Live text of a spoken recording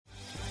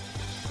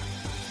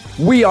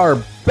We are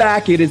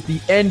back. It is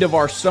the end of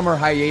our summer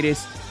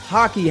hiatus.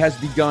 Hockey has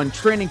begun.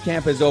 Training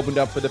camp has opened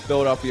up for the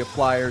Philadelphia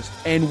Flyers.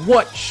 And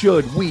what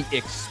should we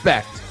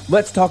expect?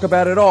 Let's talk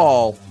about it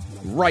all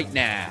right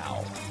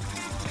now.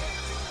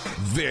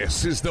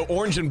 This is the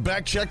Orange and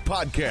Backcheck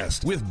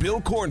podcast with Bill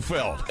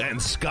Kornfeld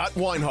and Scott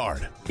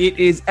Weinhardt. It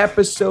is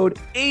episode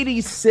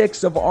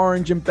 86 of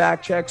Orange and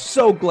Backcheck.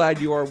 So glad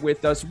you are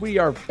with us. We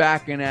are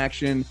back in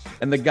action.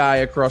 And the guy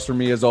across from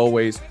me, as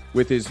always,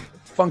 with his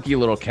funky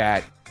little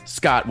cat,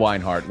 Scott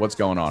Weinhardt. What's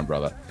going on,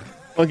 brother?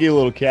 Funky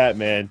little cat,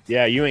 man.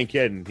 Yeah, you ain't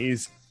kidding.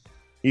 He's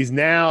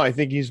now, I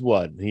think he's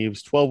what? He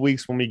was 12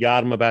 weeks when we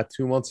got him about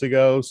 2 months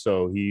ago.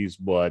 So he's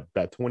what,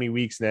 about 20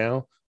 weeks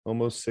now,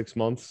 almost 6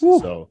 months. Woo.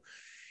 So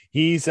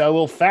he's a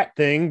little fat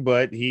thing,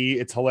 but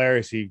it's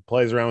hilarious. He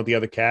plays around with the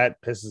other cat,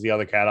 pisses the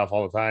other cat off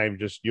all the time.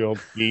 Just you'll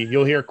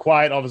hear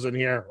quiet all of a sudden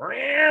here.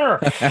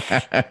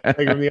 Like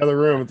from the other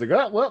room. It's like,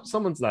 oh, well,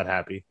 someone's not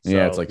happy. So,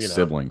 yeah, it's like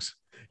siblings.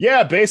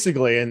 Yeah,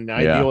 basically. And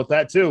I deal with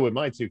that too with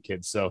my two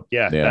kids. So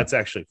yeah, that's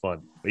actually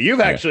fun. But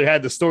you've actually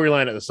had the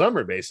storyline of the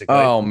summer, basically.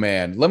 Oh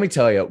man, let me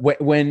tell you,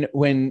 when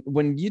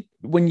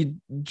you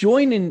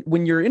join in,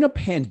 when you're in a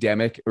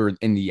pandemic or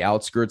in the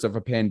outskirts of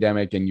a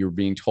pandemic and you're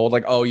being told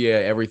like, oh yeah,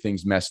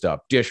 everything's messed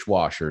up,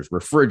 dishwashers,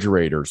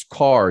 refrigerators,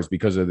 cars,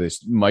 because of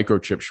this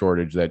microchip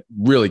shortage that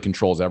really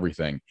controls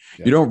everything.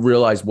 Yeah. You don't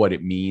realize what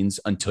it means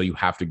until you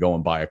have to go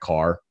and buy a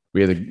car.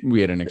 We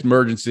had an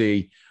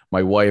emergency.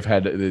 My wife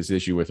had this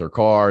issue with her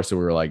car, so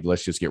we were like,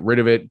 let's just get rid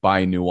of it, buy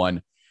a new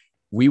one.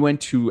 We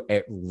went to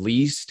at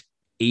least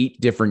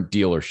 8 different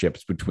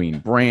dealerships between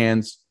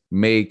brands,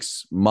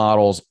 makes,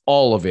 models,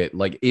 all of it.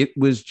 Like, it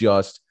was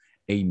just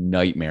a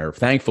nightmare.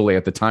 Thankfully,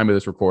 at the time of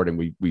this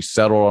recording, we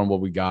settled on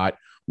what we got.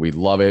 We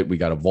love it. We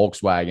got a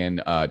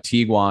Volkswagen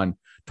Tiguan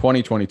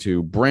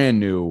 2022, brand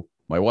new.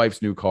 My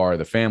wife's new car,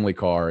 the family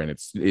car, and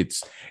it's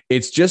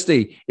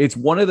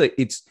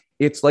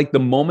like the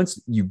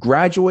moments you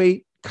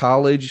graduate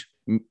college,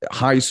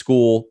 high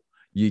school,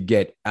 you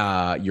get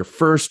your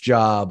first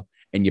job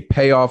and you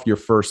pay off your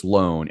first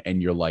loan,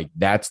 and you're like,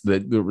 that's the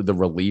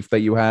relief that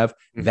you have.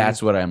 Mm-hmm.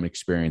 That's what I'm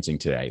experiencing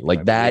today.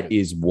 Like, that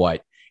is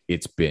what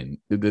it's been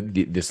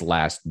this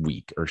last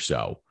week or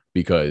so,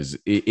 because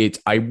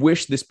I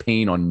wish this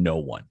pain on no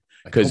one,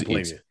 because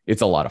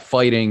it's a lot of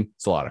fighting.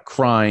 It's a lot of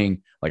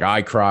crying. Like,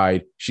 I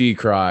cried, she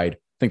cried. I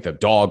think the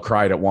dog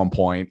cried at one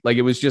point. Like,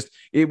 it was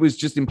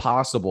just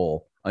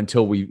impossible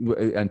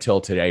until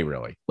today,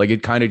 really. Like,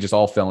 it kind of just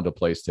all fell into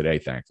place today,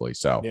 thankfully.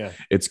 So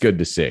It's good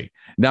to see.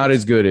 Not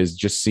as good as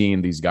just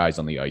seeing these guys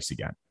on the ice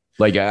again.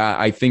 Like,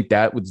 I think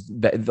that was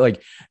that,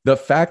 like, the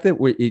fact that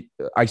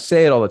I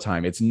say it all the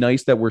time. It's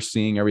nice that we're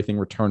seeing everything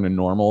return to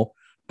normal,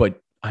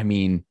 but I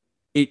mean,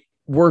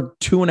 we're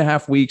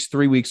 2.5 weeks,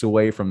 3 weeks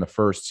away from the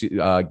first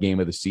game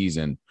of the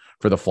season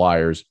for the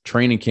Flyers.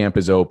 Training camp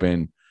is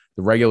open.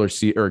 The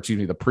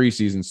the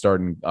preseason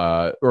starting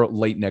or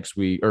late next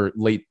week, or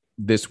late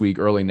this week,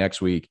 early next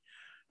week.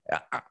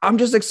 I'm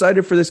just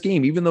excited for this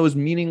game, even those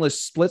meaningless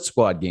split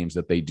squad games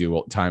that they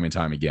do time and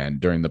time again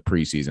during the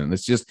preseason.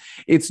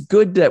 It's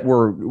good that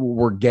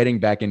we're getting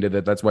back into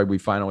that. That's why we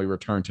finally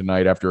returned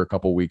tonight after a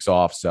couple of weeks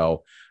off.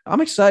 So I'm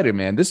excited,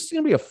 man. This is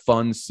going to be a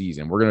fun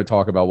season. We're going to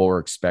talk about what we're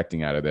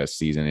expecting out of this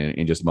season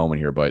in just a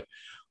moment here. But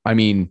I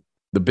mean,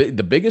 the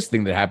biggest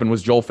thing that happened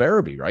was Joel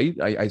Farabee, right?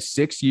 I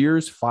 6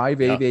 years, $5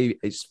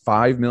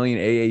 million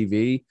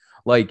AAV.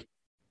 Like,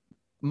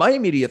 my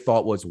immediate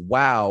thought was,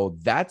 wow,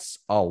 that's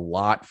a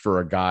lot for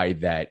a guy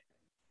that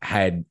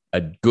had a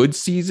good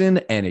season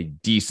and a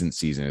decent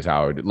season, is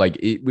how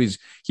he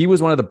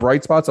was one of the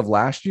bright spots of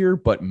last year.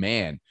 But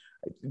man,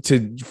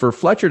 for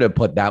Fletcher to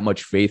put that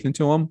much faith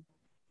into him,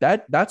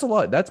 that's a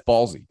lot. That's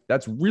ballsy.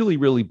 That's really,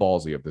 really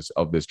ballsy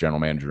of this general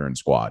manager and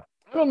squad.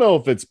 I don't know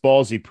if it's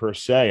ballsy per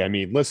se. I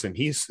mean, listen,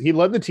 he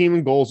led the team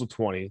in goals with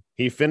 20.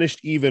 He finished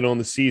even on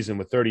the season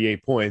with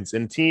 38 points,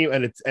 and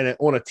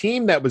on a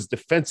team that was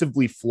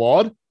defensively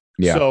flawed.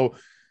 Yeah. So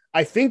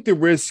I think the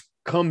risk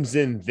comes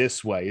in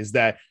this way, is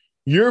that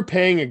you're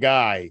paying a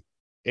guy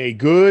a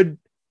good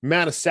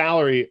amount of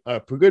salary, a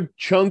good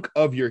chunk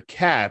of your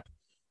cap,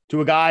 to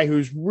a guy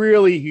who's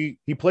really,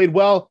 he played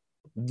well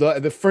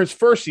the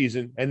first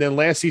season, and then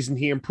last season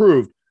he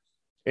improved.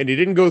 And he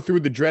didn't go through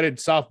the dreaded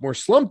sophomore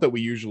slump that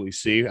we usually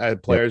see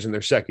players in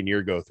their second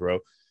year go through.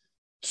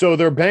 So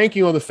they're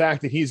banking on the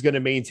fact that he's going to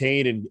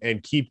maintain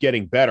and keep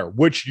getting better,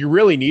 which you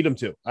really need him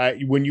to.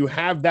 When you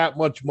have that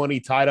much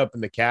money tied up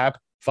in the cap,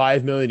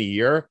 $5 million a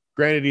year,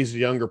 granted he's a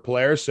younger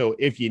player, so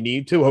if you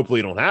need to, hopefully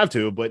you don't have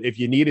to, but if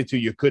you needed to,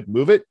 you could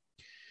move it.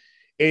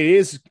 It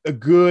is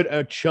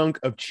a chunk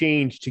of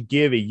change to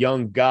give a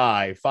young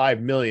guy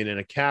 $5 million in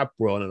a cap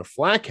world, in a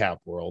flat cap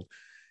world.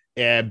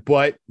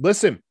 But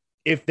listen,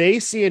 if they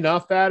see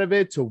enough out of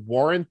it to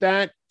warrant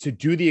that, to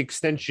do the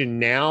extension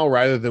now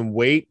rather than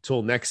wait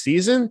till next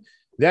season,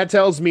 that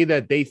tells me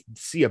that they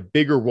see a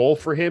bigger role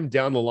for him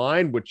down the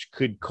line, which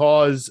could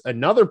cause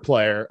another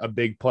player, a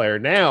big player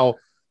now,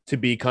 to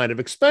be kind of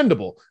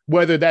expendable,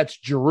 whether that's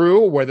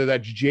Giroux, whether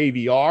that's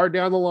JVR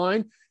down the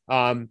line.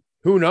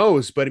 who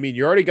knows? But I mean,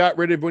 you already got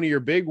rid of one of your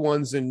big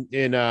ones in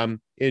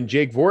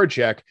Jake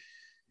Voracek,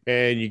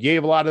 and you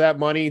gave a lot of that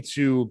money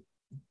to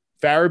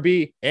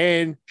Farabee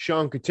and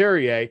Sean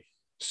Couturier.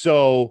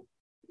 So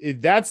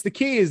that's the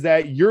key, is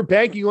that you're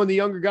banking on the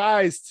younger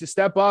guys to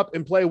step up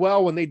and play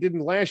well when they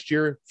didn't last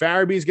year.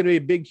 Farabee is going to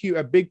be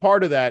a big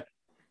part of that.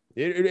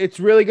 It's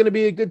really going to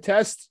be a good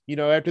test,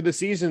 after the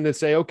season, to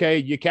say, okay,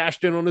 you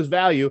cashed in on his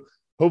value.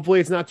 Hopefully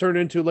it's not turned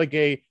into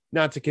like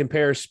not to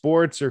compare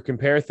sports or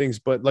compare things,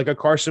 but like a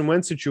Carson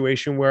Wentz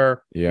situation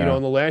where, in the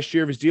last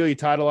year of his deal, he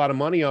tied a lot of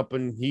money up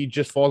and he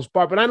just falls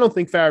apart. But I don't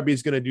think Farabee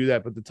is going to do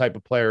that with the type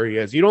of player he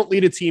is. You don't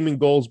lead a team in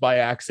goals by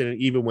accident,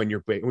 even when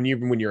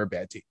you're a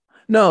bad team.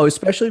 No,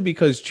 especially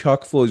because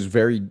Chuck Flo is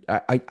very,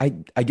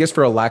 I guess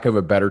for a lack of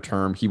a better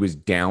term, he was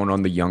down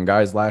on the young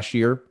guys last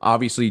year.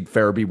 Obviously,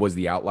 Farabee was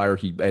the outlier.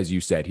 He, as you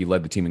said, he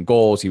led the team in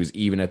goals. He was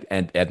even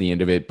at the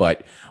end of it.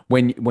 But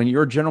when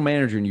you're a general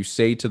manager and you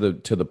say to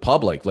the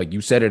public, like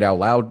you said it out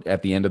loud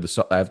at the end of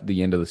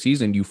the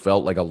season, you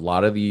felt like a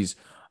lot of these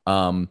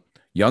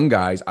young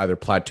guys either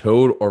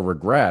plateaued or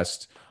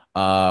regressed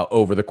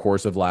over the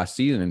course of last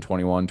season in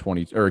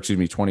 2020,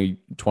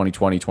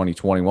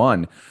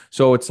 2021.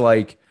 So it's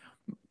like,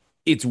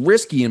 it's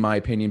risky in my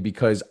opinion,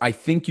 because I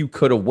think you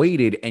could have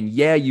waited, and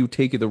you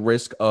take the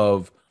risk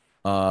of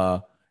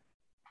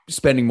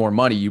spending more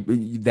money.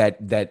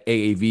 That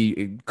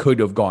AAV could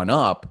have gone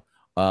up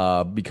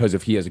because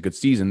if he has a good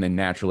season, then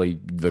naturally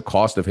the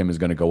cost of him is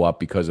going to go up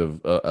because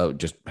of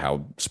just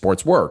how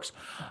sports works.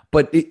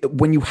 But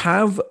when you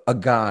have a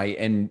guy,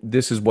 and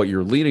this is what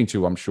you're leading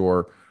to, I'm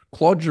sure,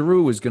 Claude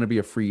Giroux is going to be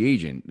a free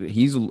agent.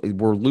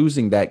 We're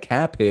losing that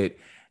cap hit,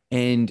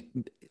 and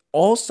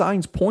all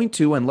signs point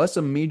to, unless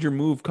a major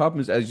move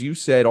comes, as you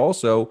said,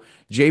 also,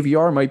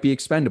 JVR might be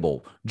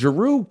expendable.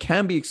 Giroux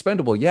can be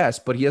expendable, yes,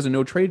 but he has a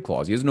no trade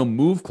clause. He has no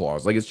move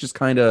clause. Like, it's just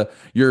kind of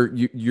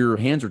your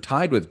hands are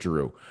tied with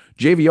Giroux.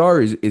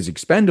 JVR is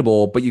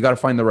expendable, but you got to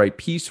find the right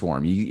piece for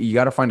him. You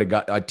got to find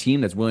a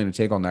team that's willing to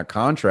take on that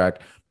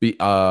contract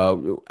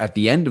at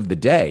the end of the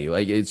day.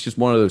 Like, it's just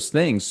one of those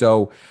things.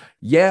 So,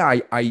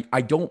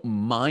 I don't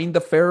mind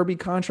the Farabee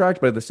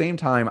contract, but at the same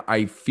time,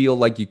 I feel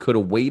like you could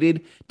have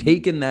waited,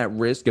 taken that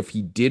risk if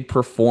he did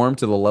perform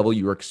to the level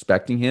you were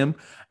expecting him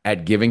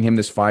at, giving him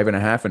this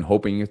 5.5 and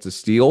hoping it's a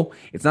steal.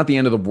 It's not the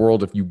end of the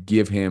world if you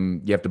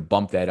have to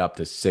bump that up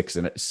to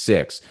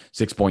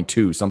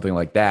 6.2, something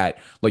like that.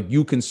 Like,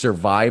 you can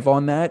survive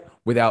on that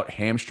without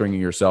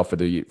hamstringing yourself for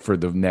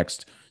the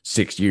next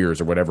 6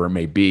 years or whatever it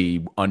may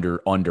be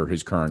under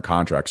his current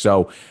contract.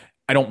 So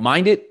I don't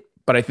mind it.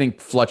 But I think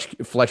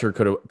Fletcher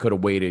could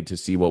have waited to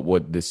see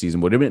what this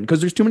season would have been,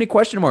 because there's too many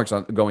question marks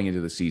going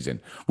into the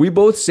season. We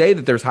both say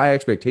that there's high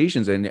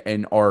expectations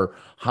and are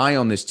high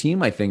on this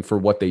team, I think, for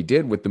what they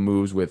did with the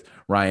moves with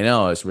Ryan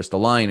Ellis,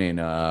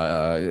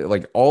 Ristolainen,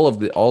 like all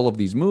of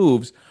these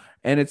moves.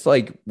 And it's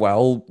like,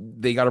 well,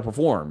 they got to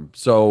perform.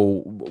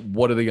 So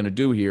what are they going to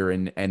do here?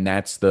 And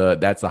that's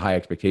the high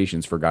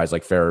expectations for guys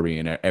like Farabee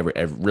and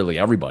really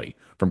everybody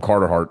from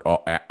Carter Hart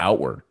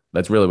outward.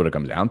 That's really what it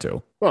comes down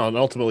to. Well, and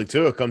ultimately,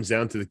 too, it comes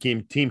down to the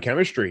team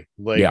chemistry.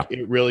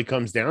 It really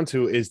comes down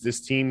to, is this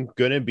team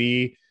going to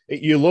be –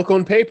 you look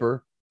on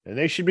paper, and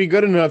they should be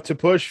good enough to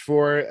push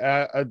for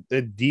a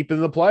deep in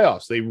the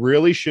playoffs. They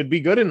really should be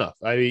good enough.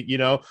 I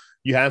mean,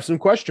 you have some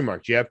question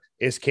marks.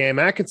 Is Cam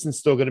Atkinson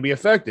still going to be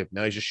effective?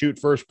 Now, he's a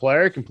shoot-first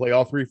player, can play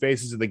all three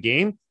phases of the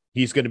game.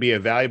 He's going to be a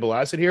valuable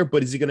asset here,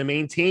 but is he going to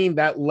maintain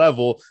that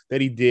level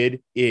that he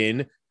did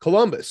in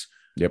Columbus?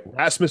 Yep.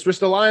 Rasmus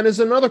Ristolainen is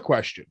another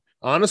question.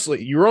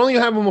 Honestly, you're only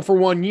having him for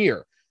 1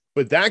 year,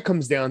 but that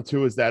comes down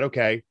to, is that,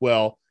 okay,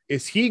 well,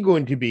 is he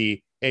going to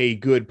be a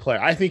good player?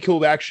 I think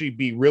he'll actually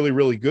be really,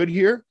 really good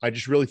here. I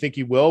just really think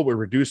he will, with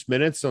reduced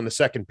minutes on the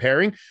second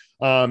pairing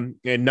and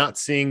not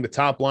seeing the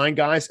top line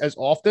guys as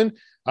often.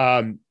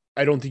 I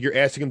don't think you're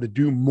asking him to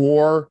do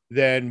more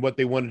than what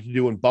they wanted to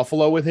do in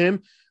Buffalo with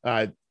him.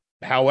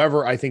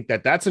 However, I think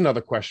that's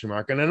another question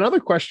mark. And another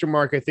question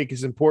mark I think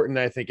is important,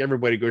 I think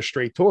everybody goes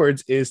straight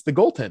towards, is the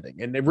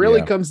goaltending. And it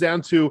really comes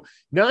down to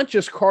not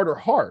just Carter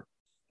Hart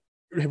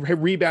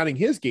rebounding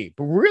his game,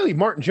 but really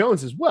Martin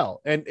Jones as well.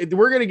 And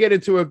we're going to get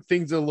into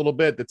things a little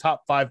bit, the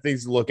top 5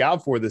 things to look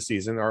out for this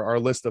season, our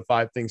list of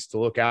 5 things to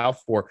look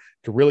out for,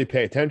 to really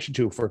pay attention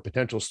to for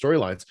potential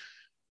storylines.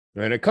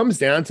 And it comes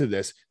down to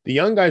this. The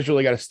young guys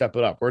really got to step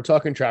it up. We're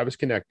talking Travis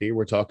Konecny.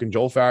 We're talking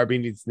Joel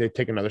Farabee needs to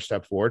take another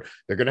step forward.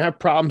 They're going to have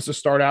problems to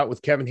start out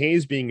with Kevin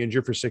Hayes being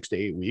injured for 6 to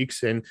 8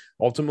 weeks. And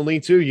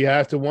ultimately, too, you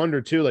have to wonder,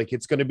 too, like,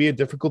 it's going to be a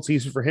difficult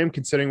season for him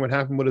considering what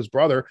happened with his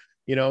brother.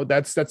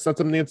 That's not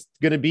something that's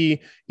going to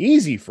be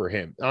easy for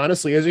him,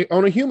 honestly,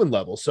 on a human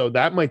level. So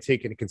that might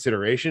take into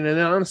consideration. And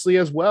then honestly,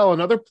 as well,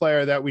 another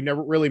player that we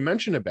never really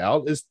mentioned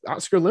about is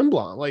Oscar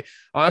Lindblom. Like,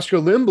 Oscar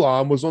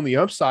Lindblom was on the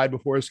upside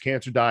before his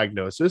cancer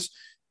diagnosis,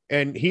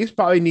 and he's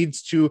probably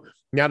needs to,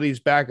 now that he's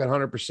back at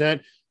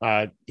 100%,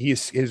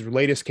 his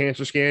latest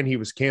cancer scan, he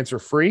was cancer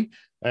free.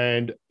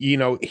 And,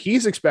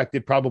 he's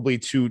expected probably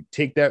to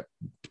take that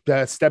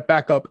step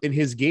back up in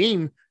his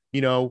game,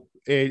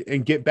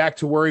 and get back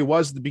to where he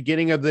was at the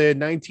beginning of the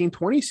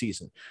 1920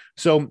 season.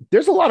 So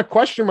there's a lot of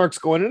question marks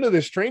going into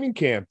this training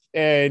camp.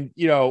 And,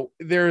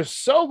 there's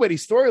so many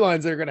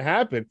storylines that are going to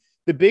happen.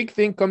 The big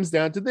thing comes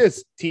down to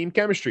this: team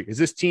chemistry. Is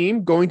this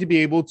team going to be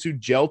able to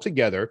gel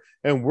together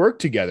and work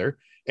together?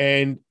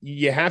 And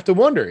you have to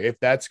wonder if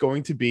that's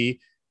going to be,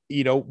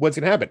 what's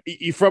going to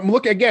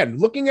happen.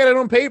 Looking at it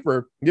on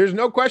paper, there's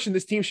no question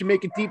this team should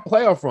make a deep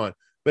playoff run.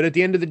 But at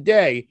the end of the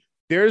day,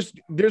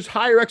 there's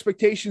higher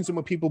expectations than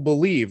what people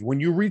believe. When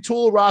you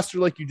retool a roster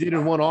like you did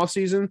in one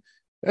offseason,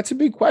 that's a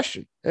big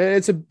question. And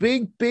it's a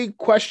big, big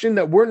question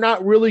that we're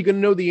not really going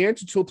to know the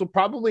answer to until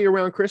probably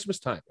around Christmas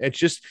time. It's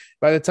just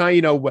by the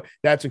time,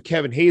 that's when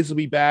Kevin Hayes will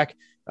be back.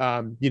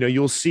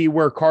 You'll see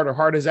where Carter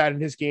Hart is at in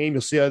his game.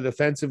 You'll see how the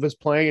defensive is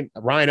playing.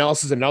 Ryan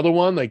Ellis is another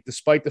one, like,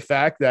 despite the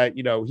fact that,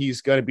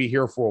 he's going to be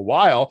here for a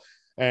while.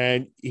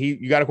 And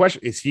you got a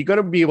question: is he going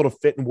to be able to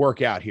fit and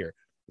work out here?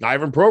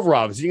 Ivan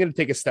Provorov, is he going to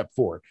take a step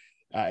forward?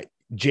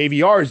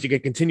 JVR, is he going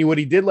to continue what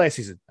he did last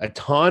season? A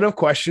ton of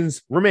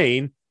questions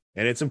remain,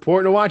 and it's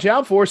important to watch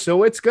out for.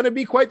 So it's going to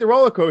be quite the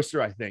roller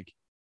coaster, I think.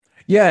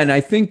 Yeah, and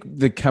I think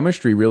the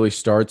chemistry really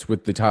starts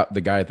with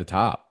the guy at the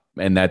top,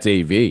 and that's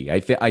AV.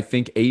 I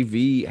think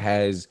AV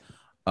has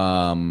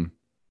a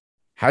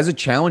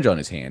challenge on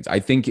his hands. I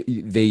think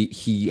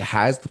he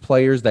has the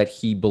players that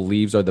he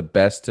believes are the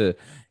best to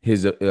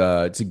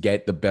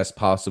get the best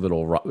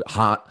possible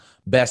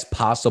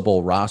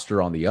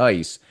roster on the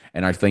ice.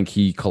 And I think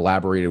he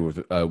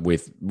collaborated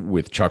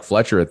with Chuck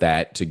Fletcher at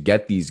that to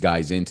get these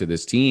guys into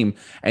this team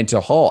and to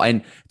haul.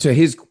 And to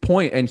his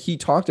point, and he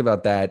talked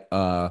about that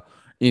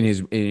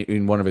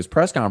in one of his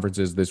press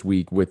conferences this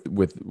week with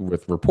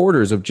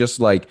reporters, of just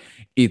like,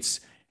 he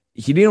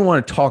didn't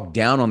want to talk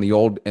down on the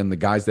old and the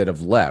guys that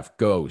have left,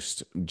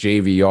 Ghost,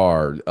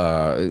 JVR,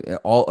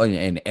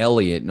 and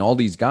Elliott, and all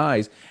these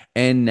guys.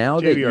 And now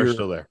JVR is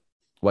still there.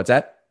 What's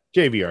that?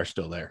 JVR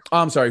still there. Oh,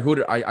 I'm sorry. Who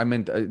did I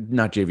meant?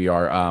 Not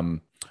JVR.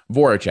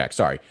 Voracek.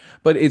 Sorry,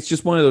 but it's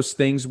just one of those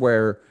things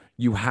where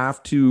you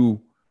have to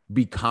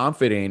be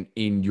confident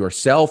in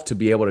yourself to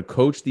be able to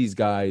coach these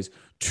guys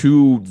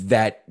to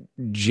that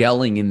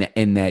gelling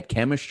in that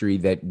chemistry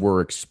that we're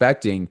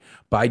expecting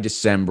by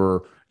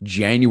December,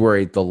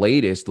 January at the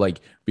latest. Like,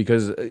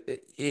 because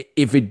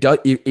if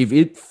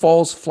it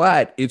falls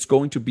flat, it's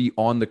going to be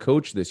on the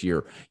coach this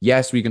year.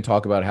 Yes, we can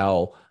talk about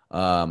how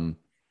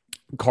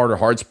Carter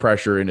Hart's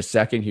pressure in a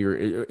second here.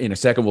 In a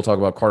second, we'll talk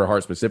about Carter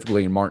Hart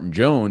specifically and Martin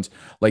Jones.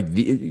 Like,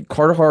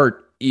 Carter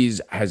Hart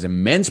has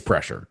immense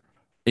pressure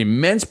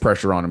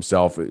on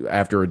himself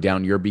after a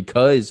down year,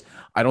 because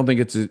I don't think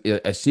it's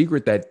a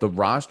secret that the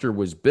roster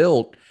was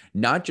built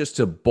not just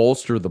to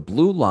bolster the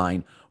blue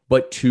line,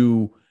 but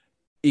to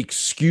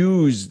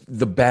excuse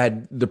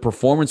the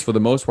performance for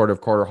the most part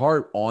of Carter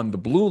Hart on the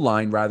blue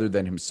line rather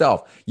than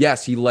himself.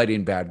 Yes, he let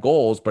in bad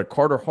goals, but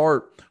Carter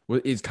Hart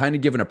is kind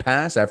of given a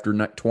pass after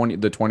the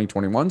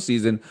 2021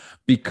 season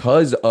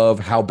because of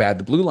how bad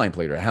the blue line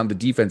played, or how the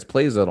defense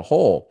plays as a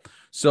whole.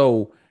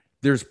 So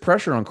there's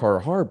pressure on Carter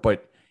Hart,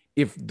 but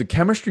if the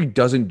chemistry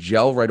doesn't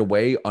gel right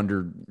away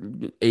under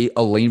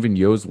Alain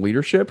Vigneault's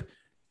leadership,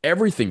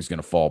 everything's going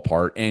to fall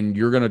apart, and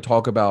you're going to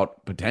talk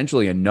about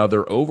potentially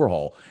another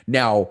overhaul.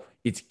 Now,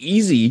 it's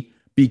easy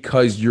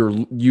because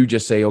you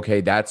just say,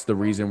 okay, that's the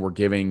reason we're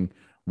giving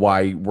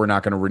why we're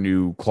not going to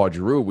renew Claude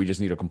Giroux. We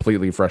just need a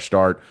completely fresh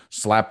start,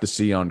 slap the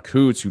C on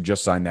Coots, who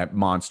just signed that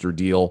monster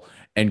deal,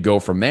 and go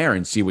from there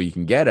and see what you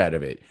can get out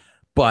of it.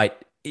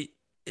 But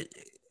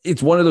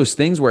it's one of those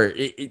things where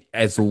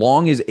as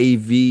long as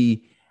AV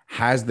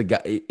has the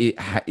guy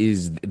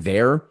is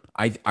there,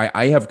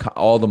 I have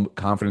all the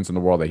confidence in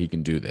the world that he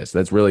can do this.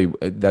 That's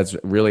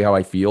really how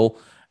I feel.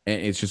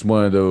 And it's just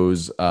one of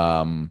those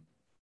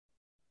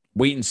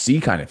wait and see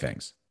kind of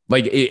things.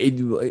 Like,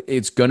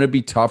 it's going to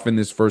be tough in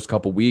this first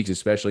couple weeks,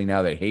 especially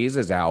now that Hayes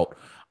is out,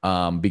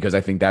 because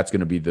I think that's going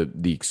to be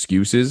the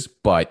excuses.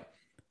 But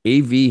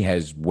AV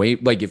has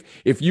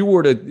if you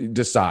were to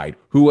decide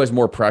who has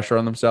more pressure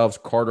on themselves,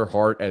 Carter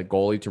Hart at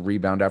goalie to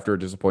rebound after a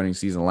disappointing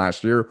season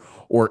last year,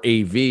 or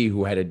AV,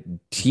 who had a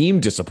team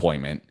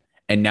disappointment,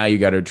 and now you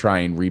got to try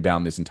and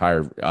rebound this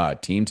entire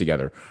team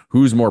together,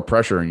 who's more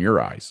pressure in your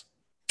eyes?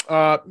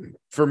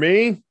 For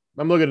me,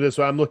 I'm looking at this.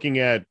 I'm looking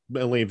at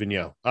Alain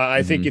Vigneault.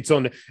 I think it's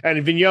on.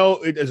 And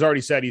Vigneault has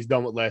already said he's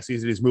done with last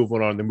season. He's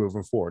moving on. They're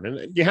moving forward.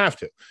 And you have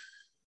to.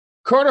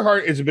 Carter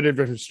Hart is a bit of a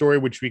different story,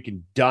 which we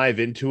can dive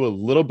into a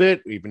little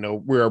bit, even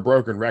though we're a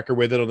broken record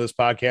with it on this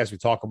podcast. We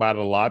talk about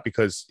it a lot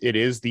because it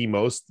is the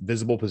most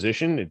visible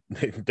position.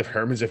 It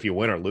determines if you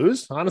win or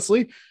lose,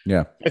 honestly.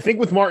 Yeah. I think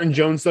with Martin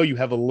Jones, though, you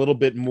have a little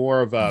bit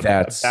more of a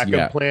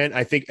backup plan.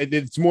 I think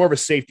it's more of a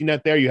safety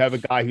net there. You have a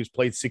guy who's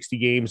played 60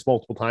 games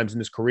multiple times in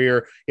his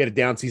career. He had a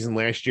down season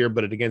last year,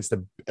 but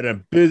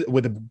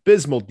with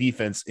abysmal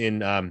defense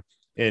in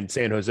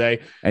San Jose.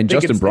 And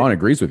Justin Braun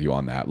agrees with you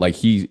on that. Like,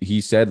 he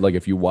said, like,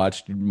 if you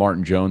watched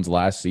Martin Jones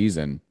last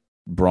season,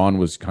 Braun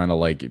was kind of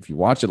like, if you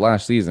watch it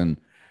last season,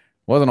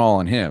 Wasn't all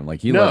on him. Like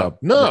he let up.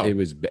 No. It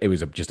was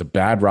just a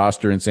bad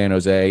roster in San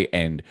Jose,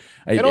 and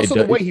also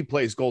the way he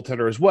plays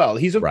goaltender as well.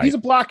 He's a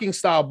blocking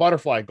style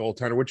butterfly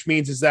goaltender, which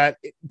means is that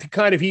to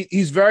kind of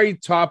he's very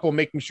top on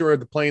making sure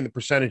they're playing the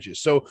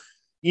percentages. So,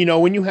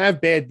 when you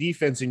have bad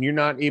defense and you're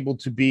not able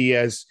to be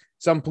as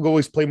some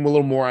goalies play a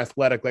little more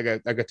athletic, like a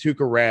Tuukka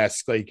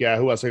Rask, like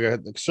who else?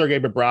 Like Sergei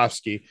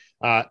Bobrovsky,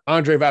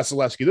 Andrei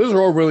Vasilevsky. Those are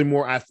all really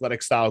more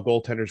athletic style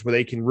goaltenders where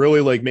they can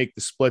really like make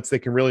the splits. They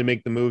can really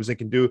make the moves. They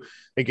can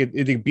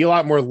be a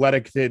lot more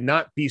athletic, to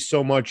not be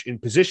so much in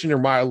position or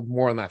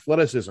more on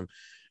athleticism.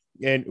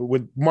 And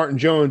with Martin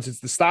Jones,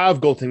 it's the style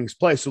of goaltending he's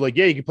play. So like,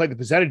 yeah, you can play the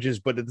percentages,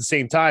 but at the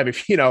same time,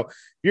 if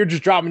you're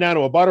just dropping down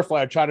to a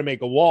butterfly trying to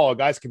make a wall,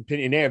 guys can pin,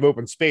 and they have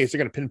open space, they're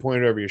going to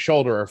pinpoint it over your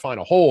shoulder or find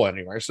a hole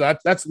anywhere. So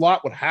that's a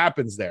lot what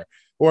happens there.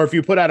 Or if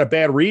you put out a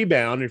bad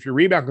rebound, if your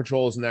rebound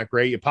control isn't that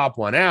great, you pop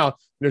one out,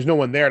 there's no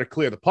one there to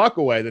clear the puck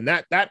away, then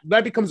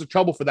that becomes a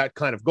trouble for that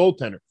kind of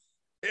goaltender.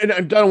 And I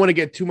don't want to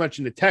get too much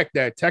into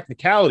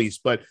technicalities,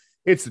 but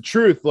it's the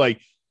truth. Like,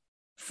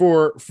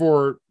 for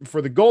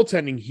the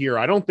goaltending here,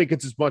 I don't think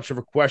it's as much of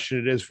a question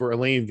it is for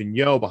Alain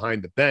Vigneault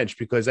behind the bench,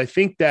 because I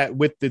think that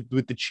with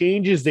the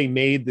changes they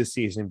made this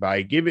season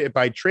by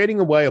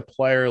trading away a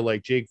player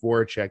like Jake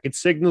Voracek, it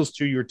signals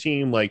to your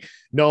team like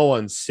no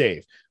one's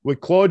safe. With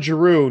Claude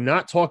Giroux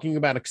not talking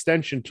about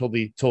extension till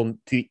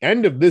the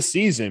end of this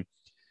season,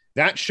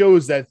 that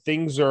shows that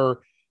things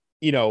are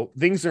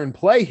in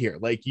play here.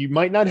 Like, you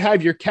might not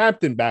have your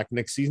captain back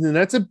next season, and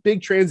that's a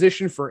big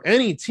transition for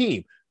any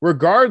team,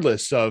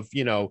 regardless of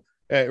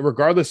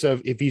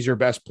if he's your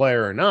best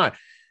player or not.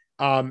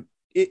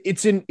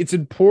 It's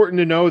important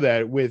to know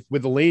that with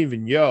Alain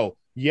Vigneault,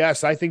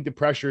 yes, I think the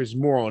pressure is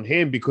more on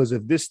him, because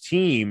if this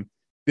team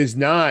does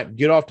not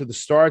get off to the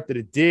start that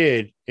it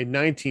did in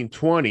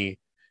 1920,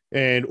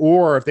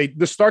 or if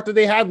the start that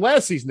they had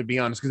last season, to be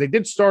honest, because they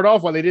did start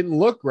off, while they didn't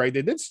look great,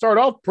 they did start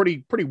off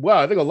pretty well.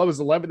 I think it was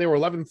 11. They were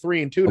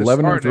 11-3-2.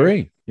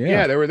 11-3.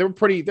 Yeah, they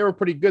were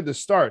pretty good to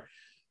start.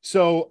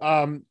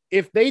 So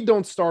if they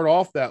don't start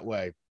off that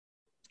way,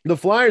 the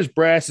Flyers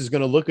brass is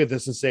going to look at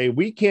this and say,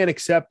 we can't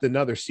accept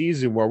another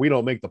season where we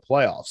don't make the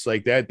playoffs.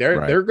 Like that,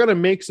 they're going to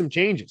make some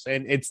changes,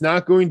 and it's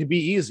not going to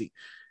be easy.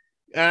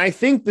 And I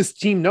think this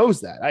team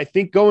knows that. I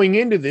think going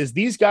into this,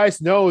 these guys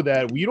know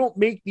that we don't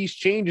make these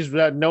changes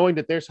without knowing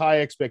that there's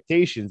high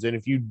expectations. And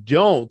if you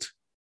don't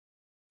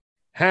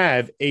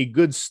have a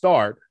good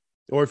start,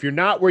 or if you're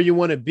not where you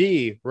want to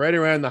be right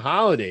around the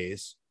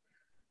holidays,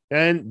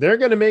 and they're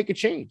going to make a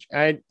change.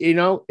 And,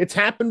 it's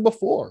happened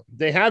before.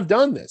 They have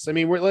done this. I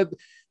mean,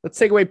 let's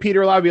take away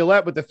Peter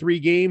Laviolette with the 3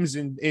 games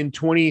in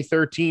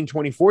 2013,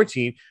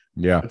 2014.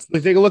 Yeah. Let's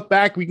take a look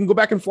back. We can go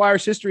back in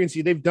Flyers history and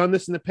see they've done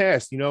this in the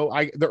past.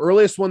 The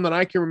earliest one that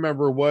I can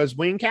remember was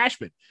Wayne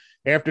Cashman.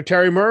 After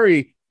Terry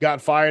Murray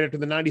got fired after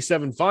the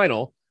 97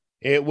 final,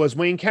 it was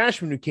Wayne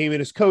Cashman who came in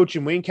as coach,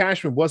 and Wayne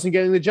Cashman wasn't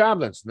getting the job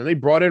done. So then they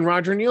brought in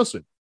Roger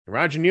Nielsen. And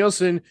Roger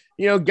Nielsen,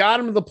 got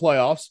him to the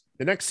playoffs.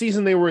 The next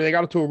season they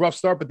got to a rough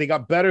start, but they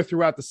got better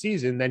throughout the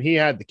season. Then he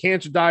had the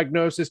cancer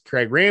diagnosis.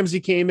 Craig Ramsey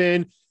came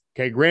in.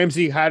 Craig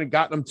Ramsey had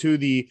gotten them to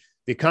the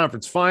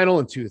conference final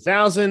in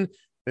 2000.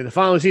 Then the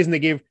following season, they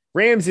gave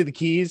Ramsey the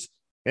keys,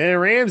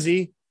 and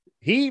Ramsey,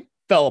 he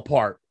fell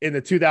apart in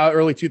the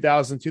early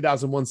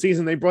 2001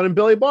 season. They brought in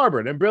Billy Barber,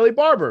 and then Billy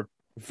Barber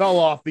fell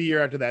off the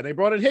year after that. They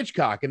brought in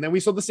Hitchcock, and then we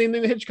saw the same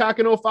thing with Hitchcock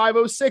in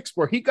 05-06,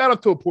 where he got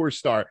up to a poor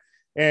start.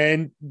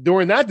 And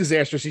during that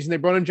disastrous season, they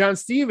brought in John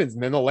Stevens.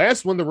 And then the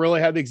last one that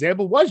really had the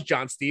example was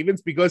John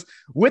Stevens, because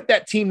with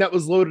that team that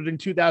was loaded in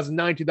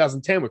 2009,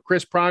 2010 with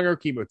Chris Pronger,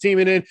 Kimmo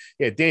Timonen,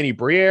 you had Danny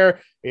Briere,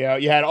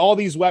 you had all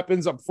these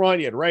weapons up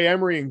front. You had Ray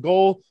Emery in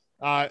goal.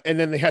 And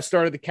then they had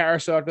started the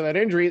carousel after that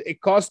injury. It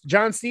cost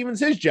John Stevens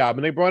his job,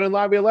 and they brought in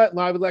Laviolette, and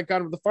Laviolette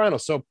got him to the final.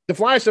 So the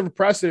Flyers have a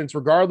precedence,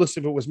 regardless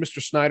if it was Mr.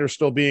 Snyder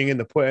still being in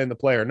the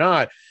play or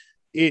not.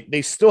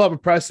 They still have a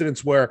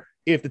precedence where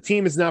if the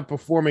team is not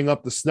performing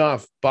up to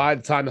snuff by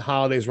the time the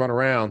holidays run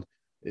around,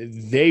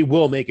 they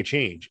will make a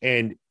change.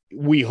 And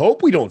we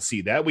hope we don't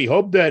see that. We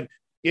hope that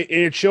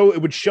it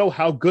would show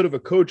how good of a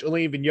coach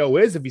Alain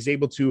Vigneault is if he's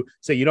able to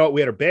say, you know what,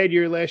 we had a bad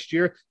year last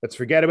year. Let's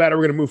forget about it.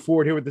 We're going to move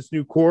forward here with this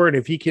new core. And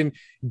if he can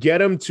get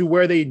them to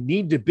where they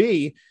need to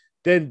be,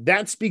 then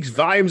that speaks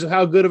volumes of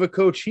how good of a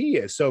coach he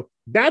is. So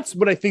that's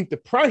what I think the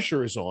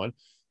pressure is on.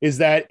 Is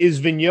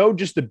Vigneault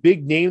just a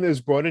big name that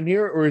was brought in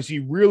here, or is he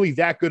really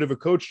that good of a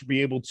coach to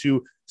be able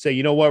to say,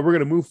 you know what, we're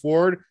going to move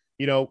forward.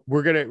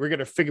 We're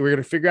gonna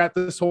figure out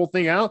this whole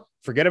thing out.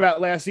 Forget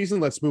about last season.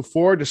 Let's move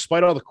forward,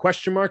 despite all the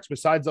question marks.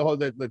 Besides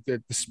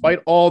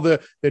despite all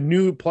the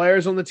new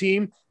players on the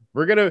team,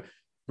 we're gonna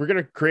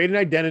create an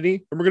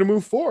identity and we're gonna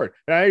move forward.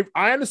 And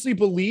I honestly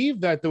believe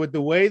that with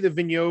the way that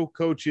Vigneault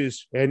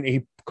coaches, and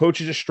he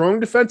coaches a strong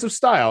defensive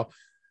style,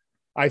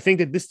 I think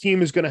that this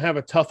team is going to have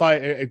a tough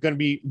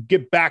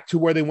get back to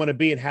where they want to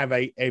be and have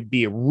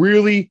be a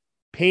really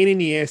pain in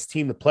the ass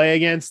team to play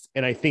against.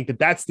 And I think that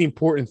that's the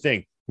important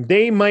thing.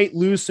 They might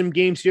lose some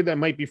games here that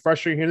might be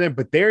frustrating here and there,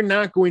 but they're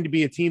not going to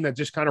be a team that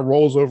just kind of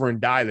rolls over and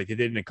die like they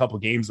did in a couple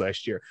of games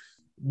last year.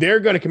 they're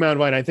going to come out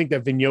and I think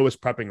that Vigneault is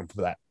prepping him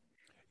for that.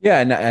 Yeah,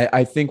 and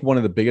I think one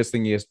of the biggest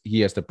things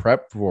he has to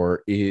prep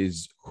for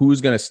is who's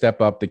going to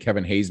step up the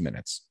Kevin Hayes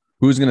minutes.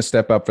 Who's going to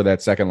step up for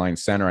that second line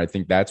center? I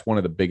think that's one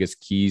of the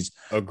biggest keys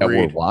that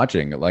we're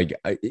watching. Like,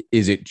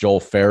 is it Joel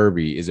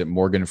Farabee? Is it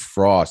Morgan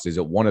Frost? Is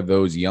it one of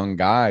those young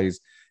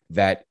guys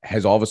that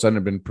has all of a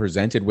sudden been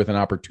presented with an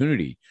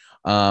opportunity?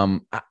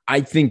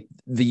 I think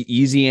the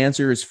easy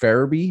answer is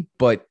Farabee,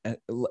 but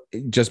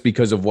just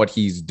because of what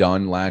he's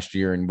done last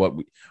year and what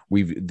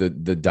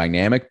the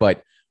dynamic,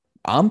 but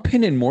I'm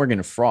pinning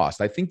Morgan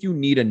Frost. I think you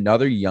need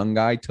another young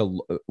guy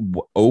to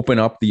open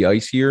up the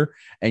ice here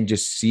and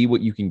just see what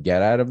you can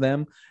get out of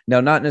them. Now,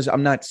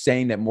 I'm not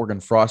saying that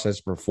Morgan Frost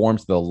has performed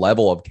to the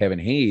level of Kevin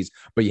Hayes,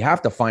 but you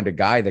have to find a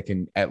guy that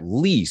can at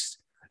least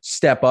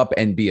step up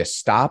and be a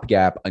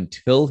stopgap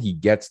until he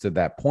gets to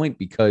that point.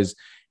 Because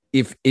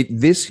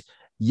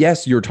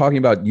yes, you're talking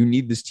about you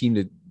need this team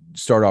to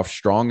start off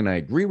strong, and I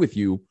agree with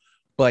you.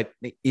 But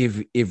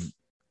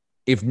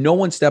if no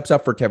one steps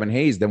up for Kevin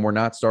Hayes, then we're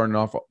not starting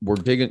off.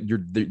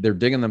 They're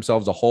digging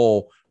themselves a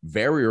hole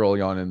very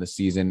early on in the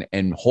season,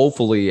 and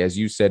hopefully, as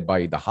you said,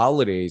 by the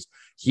holidays,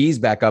 he's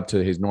back up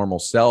to his normal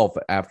self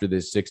after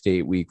this 6 to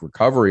 8 week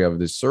recovery of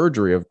this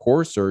surgery, of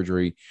core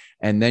surgery,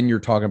 and then you're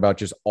talking about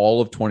just all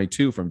of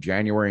 22 from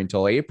January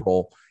until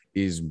April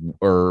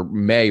or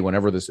May,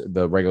 whenever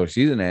the regular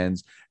season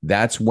ends.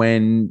 That's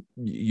when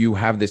you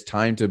have this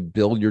time to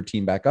build your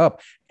team back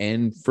up,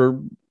 and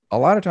for a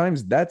lot of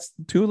times that's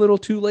too little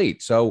too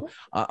late. So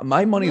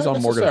my money's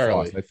on Morgan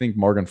Frost. I think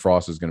Morgan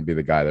Frost is going to be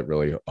the guy that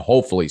really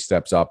hopefully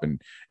steps up,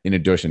 and in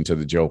addition to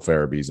the Joe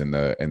Farabees and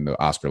the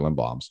Oscar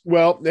Lindbloms.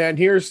 Well, and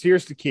here's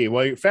the key.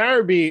 Well,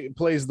 Farabee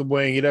plays the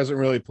wing. He doesn't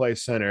really play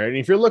center. And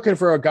if you're looking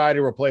for a guy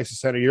to replace the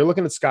center, you're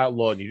looking at Scott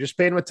Laughton. You just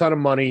paid him a ton of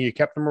money. You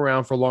kept him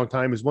around for a long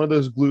time. He's one of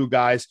those glue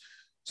guys.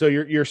 So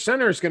your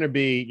center is going to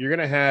be, you're going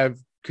to have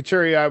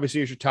Couturier,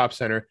 obviously, as your top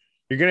center.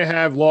 You're going to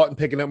have Laughton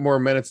picking up more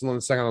minutes in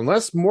the second,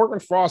 unless Morgan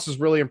Frost is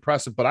really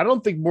impressive. But I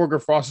don't think Morgan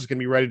Frost is going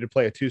to be ready to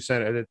play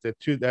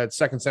that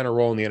second center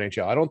role in the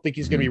NHL. I don't think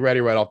he's going to be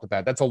ready right off the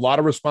bat. That's a lot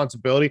of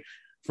responsibility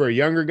for a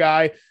younger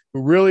guy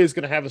who really is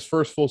going to have his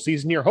first full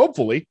season here.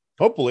 Hopefully,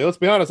 let's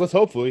be honest. But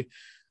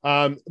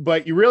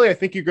I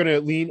think you're going to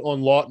lean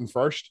on Laughton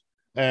first,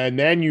 and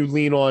then you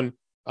lean on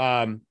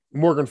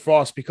Morgan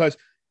Frost, because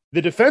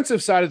the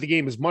defensive side of the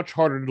game is much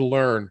harder to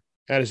learn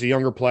as a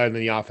younger player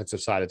than the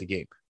offensive side of the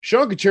game.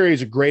 Sean Couturier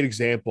is a great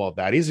example of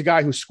that. He's a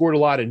guy who scored a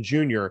lot in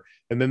junior,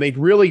 and then they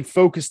really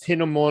focused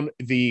him on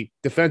the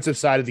defensive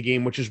side of the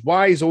game, which is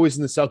why he's always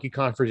in the Selke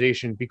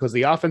conversation, because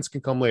the offense can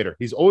come later.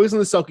 He's always in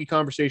the Selke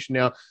conversation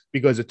now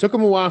because it took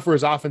him a while for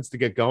his offense to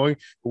get going.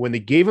 But when they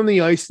gave him the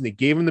ice and they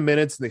gave him the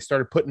minutes and they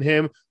started putting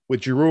him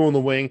with Giroux on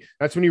the wing,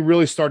 that's when he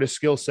really started his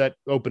skill set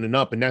opening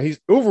up. And now he's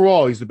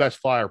the best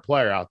flyer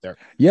player out there.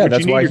 Yeah,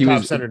 that's why he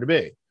was top center to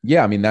be.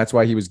 Yeah, I mean, that's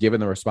why he was given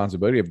the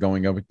responsibility of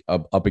going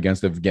up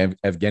against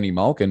Evgeny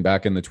Malkin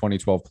back in the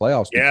 2012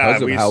 playoffs. Yeah,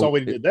 we saw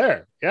what he did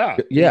there.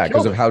 Yeah,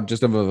 because of how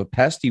just of a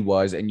pest he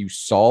was, and you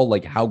saw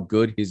like how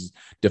good his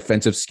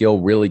defensive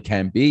skill really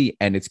can be,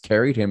 and it's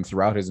carried him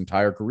throughout his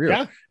entire career.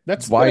 Yeah,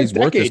 that's why he's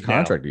worth his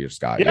contract to your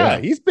Scott. Yeah,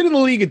 he's been in the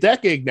league a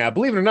decade now.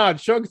 Believe it or not,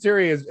 Sean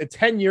Couturier is a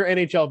 10-year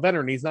NHL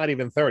veteran. He's not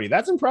even 30.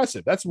 That's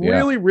impressive. That's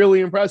really,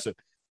 really impressive.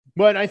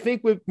 But I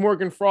think with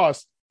Morgan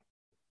Frost,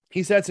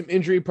 he's had some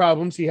injury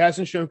problems. He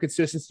hasn't shown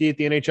consistency at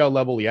the NHL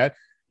level yet.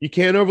 You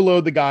can't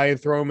overload the guy and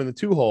throw him in the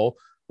two-hole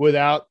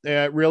without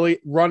really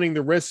running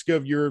the risk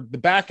of the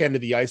back end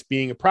of the ice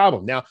being a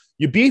problem. Now,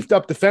 you beefed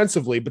up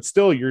defensively, but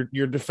still your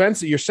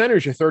center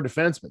is your third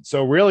defenseman.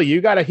 So really,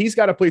 he's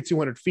got to play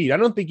 200 feet. I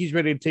don't think he's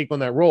ready to take on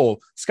that role.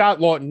 Scott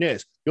Laughton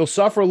is. You'll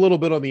suffer a little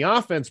bit on the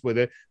offense with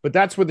it, but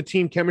that's where the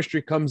team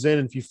chemistry comes in.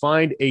 And if you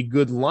find a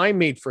good line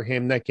mate for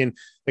him that can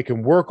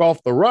work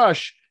off the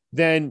rush,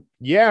 then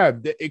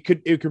it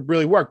could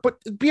really work. But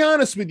to be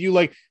honest with you,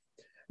 like,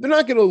 they're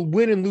not going to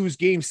win and lose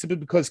games simply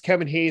because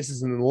Kevin Hayes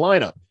is in the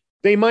lineup.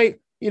 They might,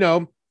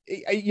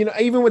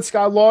 even with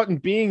Scott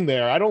Laughton being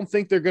there, I don't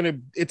think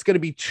it's going to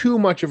be too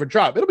much of a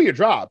drop. It'll be a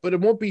drop, but it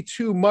won't be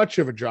too much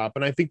of a drop.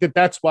 And I think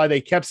that's why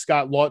they kept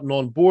Scott Laughton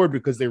on board,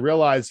 because they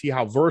realize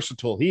how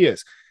versatile he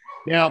is.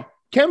 Now,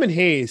 Kevin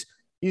Hayes,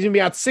 he's going to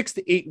be out 6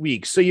 to 8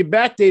 weeks. So you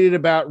backdated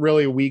about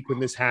really a week when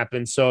this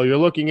happened. So you're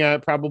looking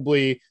at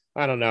probably,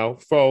 I don't know,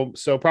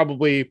 so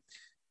probably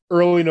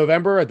early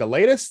November at the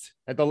latest.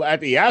 At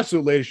the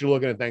absolute latest, you're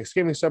looking at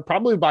Thanksgiving. So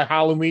probably by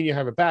Halloween, you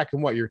have it back.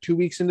 And you're 2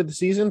 weeks into the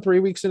season, 3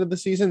 weeks into the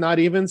season, not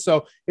even.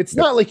 So it's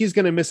not like he's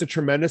going to miss a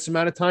tremendous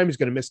amount of time. He's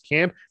going to miss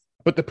camp.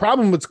 But the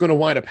problem that's going to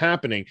wind up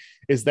happening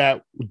is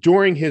that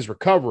during his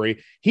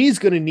recovery, he's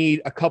going to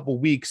need a couple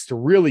weeks to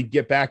really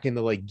get back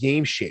into like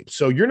game shape.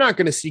 So you're not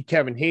going to see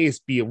Kevin Hayes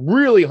be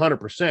really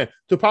 100%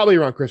 till probably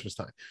around Christmas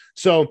time.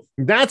 So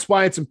that's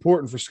why it's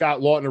important for Scott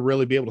Laughton to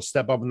really be able to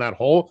step up in that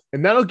hole.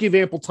 And that'll give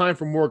ample time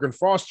for Morgan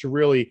Frost to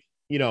really,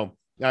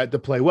 to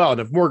play well. And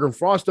if Morgan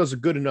Frost does a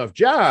good enough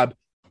job,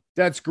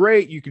 that's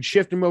great. You can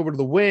shift him over to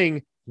the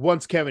wing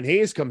once Kevin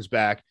Hayes comes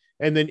back,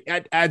 and then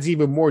it adds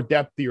even more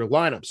depth to your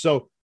lineup.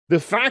 So the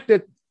fact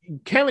that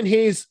Kevin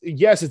Hayes,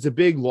 yes, it's a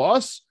big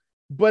loss,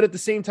 but at the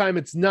same time,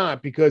 it's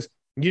not, because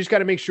you just got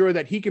to make sure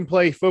that he can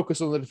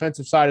focus on the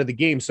defensive side of the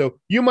game. So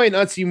you might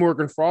not see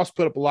Morgan Frost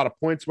put up a lot of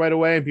points right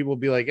away, and people will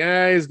be like,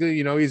 he's good,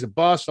 he's a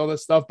bust, all that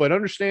stuff. But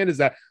understand is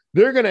that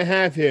they're going to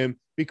have him,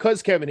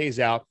 because Kevin Hayes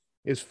out,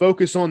 is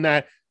focus on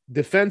that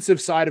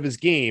defensive side of his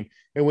game.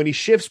 And when he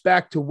shifts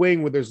back to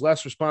wing, where there's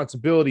less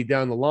responsibility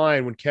down the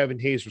line when Kevin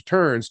Hayes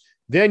returns,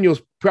 then you'll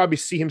probably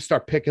see him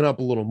start picking up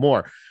a little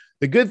more.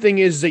 The good thing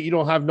is that you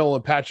don't have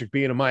Nolan Patrick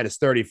being a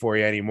 -30 for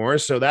you anymore,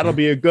 so that'll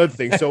be a good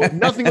thing. So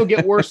nothing will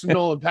get worse than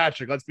Nolan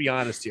Patrick. Let's be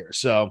honest here.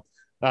 So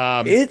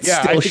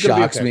still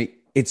shocks me.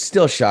 It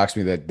still shocks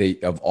me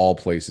that of all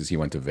places, he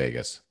went to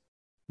Vegas.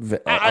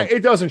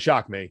 It doesn't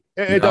shock me.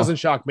 It doesn't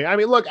shock me. I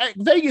mean, look,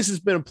 Vegas has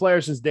been a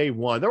player since day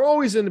one. They're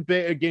always in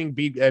getting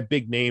beat at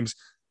big names.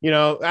 They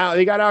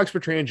got Alex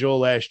Pietrangelo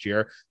last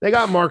year. They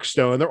got Mark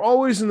Stone. They're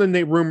always in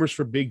the rumors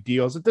for big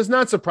deals. It does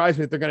not surprise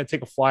me that they're going to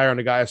take a flyer on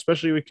a guy,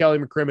 especially with Kelly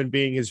McCrimmon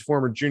being his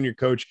former junior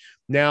coach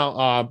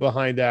now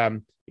behind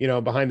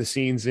the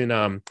scenes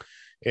in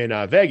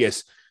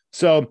Vegas.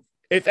 So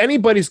if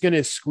anybody's going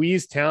to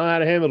squeeze talent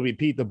out of him, it'll be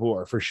Pete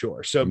DeBoer for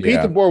sure. So Pete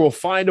DeBoer will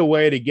find a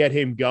way to get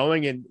him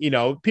going. And,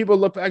 people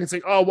look back and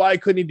say, oh, why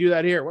couldn't he do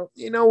that here? Well,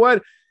 you know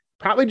what?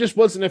 Probably just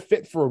wasn't a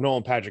fit for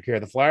Nolan Patrick here.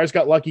 The Flyers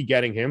got lucky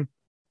getting him,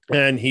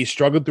 and he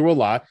struggled through a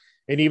lot.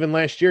 And even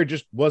last year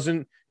just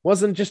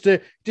just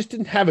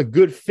didn't have a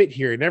good fit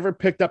here. He never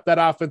picked up that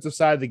offensive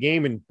side of the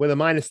game. And with a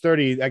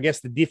 -30, I guess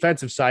the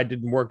defensive side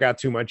didn't work out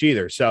too much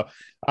either. So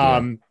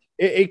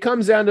it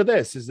comes down to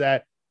this, is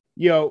that,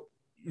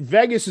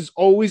 Vegas is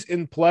always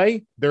in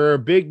play. They're a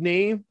big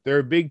name. They're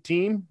a big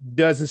team.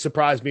 Doesn't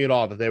surprise me at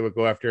all that they would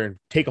go after and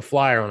take a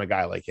flyer on a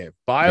guy like him.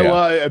 Buy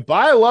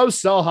low,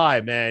 sell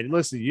high, man.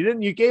 Listen,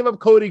 you gave up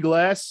Cody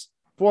Glass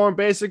for him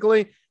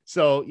basically.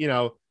 So,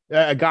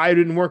 a guy who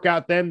didn't work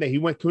out then, that he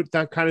went to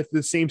kind of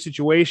the same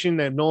situation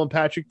that Nolan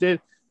Patrick did.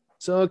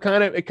 So it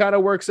kind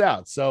of works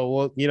out.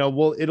 So,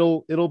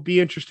 it'll be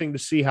interesting to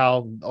see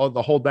how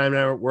the whole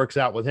dynamic works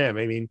out with him.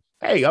 I mean,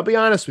 hey, I'll be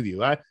honest with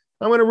you.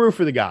 I'm going to root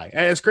for the guy.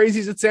 And as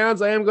crazy as it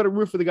sounds, I am going to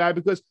root for the guy,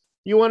 because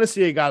you want to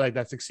see a guy like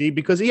that succeed,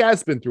 because he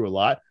has been through a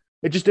lot.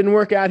 It just didn't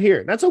work out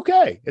here. That's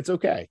okay. It's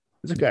okay.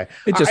 It's okay.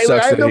 It just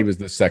sucks that he was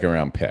the second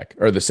round pick,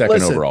 or the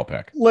second overall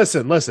pick.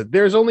 Listen.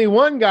 There's only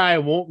one guy I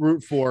won't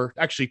root for.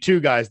 Actually, two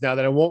guys now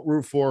that I won't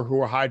root for,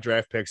 who are high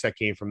draft picks that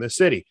came from this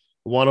city.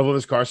 One of them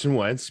is Carson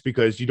Wentz,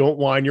 because you don't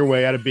whine your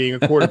way out of being a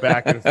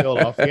quarterback in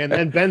Philadelphia, and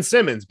then Ben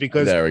Simmons,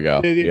 because there we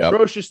go. The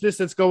atrociousness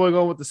that's going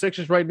on with the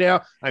Sixers right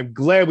now. I'm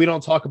glad we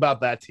don't talk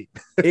about that team.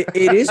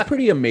 it is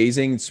pretty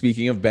amazing.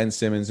 Speaking of Ben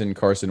Simmons and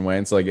Carson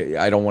Wentz, like,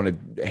 I don't want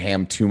to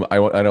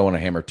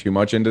hammer too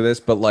much into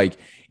this, but like,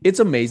 it's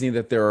amazing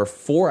that there are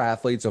four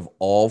athletes of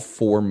all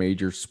four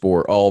major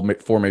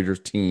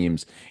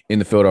teams in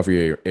the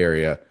Philadelphia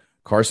area: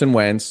 Carson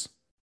Wentz,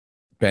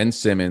 Ben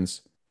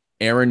Simmons,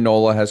 Aaron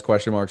Nola has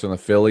question marks on the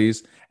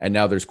Phillies, and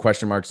now there's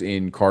question marks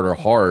in Carter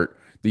Hart.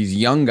 These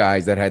young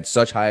guys that had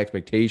such high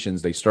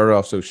expectations, they started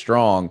off so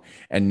strong,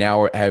 and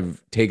now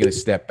have taken a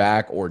step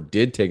back, or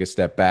did take a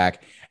step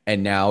back,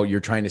 and now you're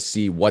trying to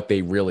see what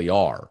they really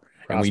are.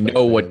 And we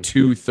know what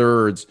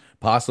 2/3,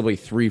 possibly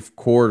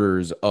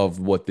 3/4 of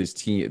what this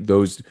team,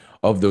 those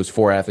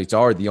four athletes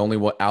are. The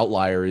only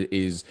outlier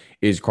is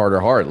Carter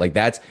Hart. Like,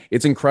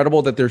 it's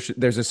incredible that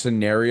there's a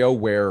scenario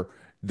where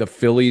the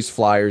Phillies,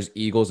 Flyers,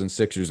 Eagles, and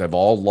Sixers have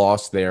all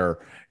lost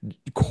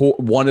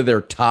one of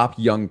their top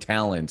young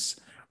talents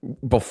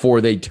before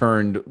they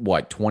turned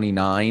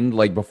 29,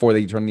 like before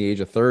they turned the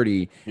age of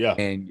 30. Yeah.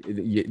 And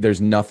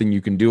there's nothing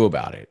you can do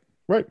about it.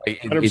 Right.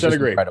 100% it's just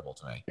agree. Incredible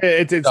to me.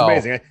 It's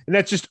amazing. And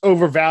that's just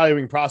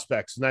overvaluing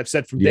prospects. And I've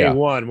said from day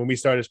one, when we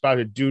started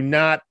Spotted, do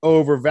not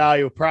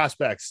overvalue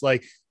prospects.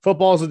 Like,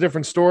 football is a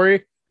different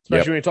story,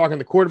 especially when you're talking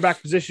the quarterback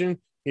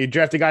position. You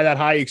draft a guy that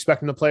high, you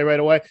expect him to play right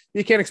away.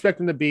 You can't expect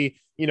him to be,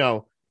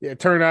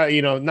 turn out,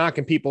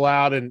 knocking people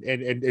out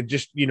and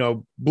just,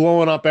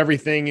 blowing up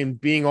everything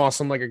and being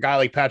awesome like a guy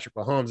like Patrick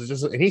Mahomes. It's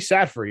just, and he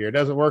sat for a year. It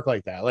doesn't work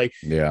like that. Like,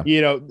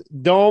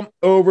 don't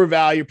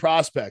overvalue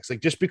prospects.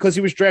 Like, just because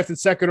he was drafted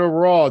second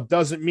overall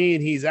doesn't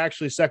mean he's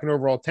actually second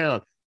overall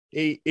talent.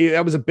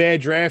 That was a bad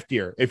draft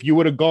year. If you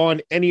would have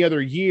gone any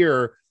other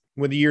year,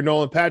 when the year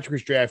Nolan Patrick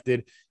was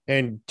drafted,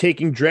 and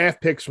taking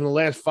draft picks from the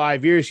last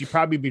 5 years, you'd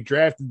probably be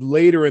drafted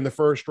later in the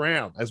first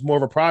round as more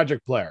of a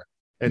project player.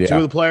 And two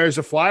of the players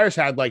the Flyers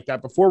had like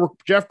that before were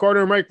Jeff Carter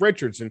and Mike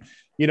Richards. And,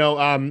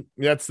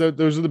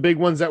 those are the big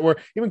ones that were,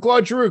 even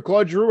Claude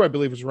Giroux, I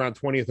believe, was around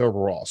 20th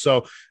overall.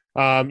 So,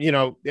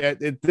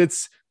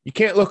 it's, you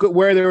can't look at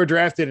where they were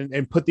drafted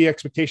and put the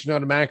expectation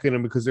automatically on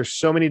them, because there's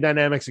so many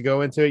dynamics that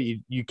go into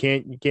it. You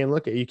can't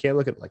look at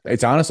it like that.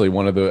 It's honestly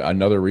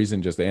another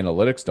reason just the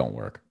analytics don't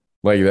work.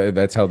 Like,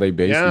 that's how they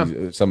base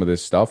some of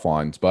this stuff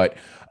on. But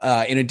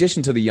in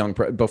addition to the young,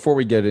 before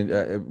we get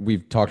in,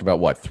 we've talked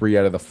about 3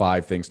 out of the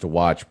 5 things to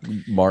watch.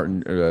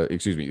 The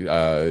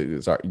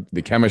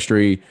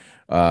chemistry,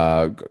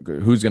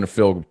 who's going to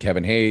fill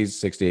Kevin Hayes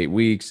 6 to 8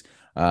 weeks.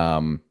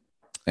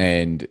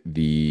 and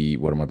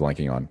what am I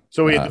blanking on?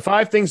 So we had the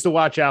 5 things to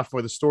watch out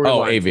for the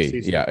storyline. AV.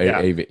 Yeah.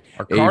 AV.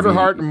 Are Carter AV,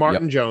 Hart and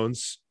Martin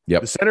Jones.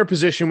 Yep. The center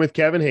position with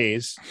Kevin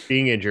Hayes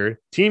being injured.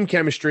 Team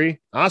chemistry,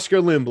 Oscar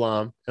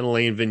Lindblom and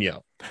Alain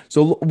Vigneault.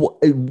 So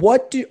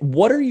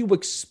what are you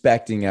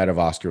expecting out of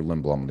Oscar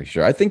Lindblom this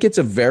year? I think it's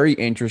a very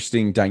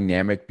interesting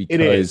dynamic because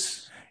it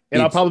is.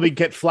 And I'll probably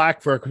get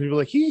flack for it because people are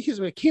like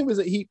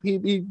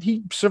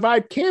he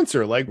survived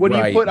cancer. Like, what do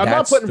you put? I'm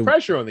not putting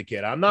pressure on the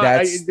kid. I'm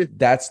not.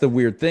 That's the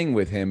weird thing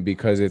with him,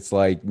 because it's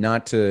like,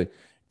 not to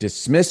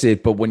dismiss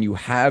it, but when you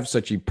have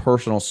such a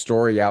personal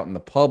story out in the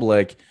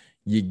public,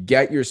 you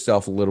get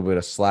yourself a little bit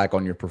of slack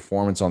on your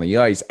performance on the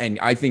ice. And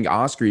I think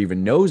Oscar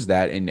even knows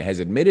that and has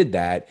admitted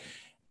that.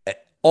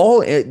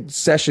 All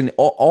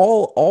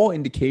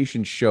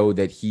indications show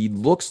that he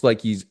looks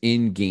like he's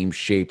in game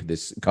shape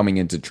coming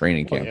into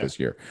training camp this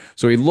year.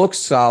 So he looks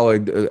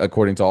solid,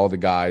 according to all the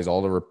guys,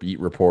 all the repeat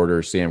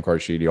reporters, Sam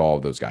Carchidi, all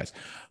of those guys.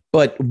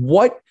 But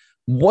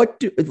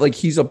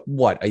he's a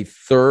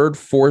third,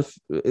 fourth,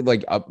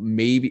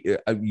 maybe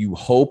you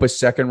hope a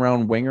second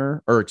line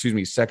winger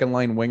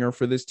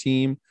for this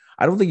team.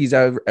 I don't think he's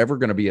ever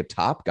going to be a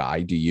top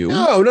guy. Do you?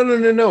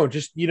 No.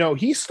 Just,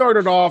 he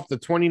started off the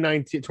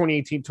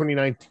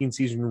 2019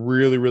 season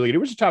really, really good. He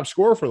was a top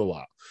scorer for a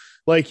while.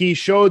 Like, he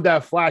showed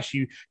that flash.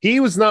 He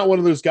was not one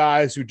of those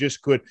guys who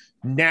just could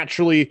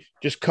naturally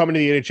just come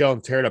into the NHL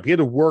and tear it up. He had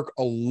to work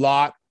a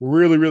lot,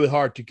 really, really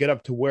hard to get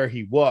up to where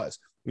he was.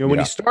 When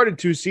he started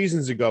 2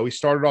 seasons ago, he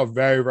started off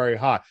very, very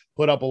hot,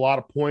 put up a lot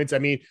of points. I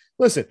mean,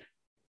 listen,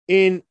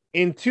 in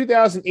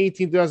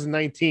 2018,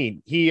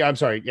 2019,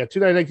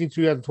 2019,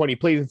 2020, he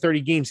played in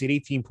 30 games. He had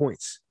 18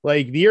 points.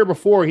 Like, the year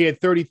before, he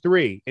had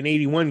 33 in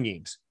 81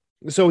 games.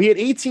 So he had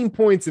 18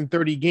 points in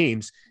 30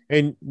 games,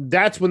 and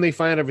that's when they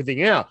find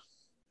everything out.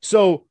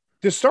 So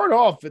to start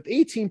off with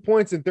 18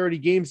 points in 30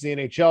 games in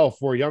the NHL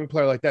for a young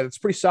player like that, it's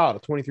pretty solid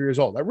at 23 years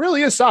old. That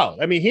really is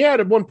solid. I mean, he had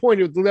at one point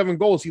with 11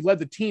 goals. He led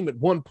the team at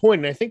one point,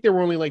 and I think they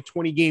were only like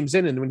 20 games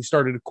in, and when he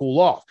started to cool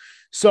off.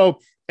 So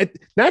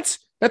that's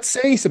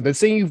saying something. That's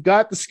saying you've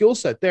got the skill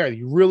set there.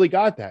 You really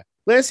got that.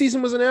 Last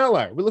season was an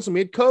outlier. But listen, we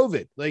had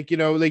COVID.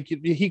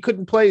 He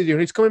couldn't play.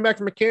 He's coming back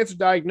from a cancer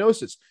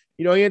diagnosis.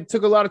 He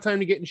took a lot of time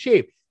to get in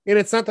shape. And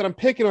it's not that I'm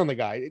picking on the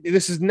guy.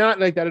 This is not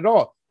like that at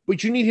all.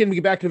 But you need him to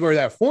get back to where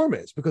that form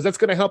is, because that's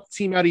going to help the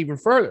team out even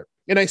further.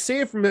 And I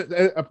say it from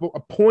a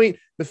point,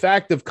 the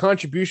fact of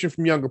contribution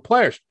from younger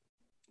players.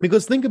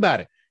 Because think about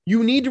it.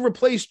 You need to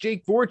replace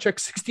Jake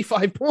Voracek's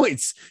 65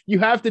 points. You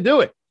have to do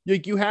it.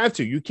 You have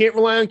to. You can't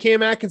rely on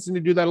Cam Atkinson to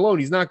do that alone.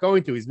 He's not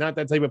going to. He's not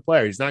that type of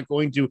player. He's not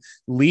going to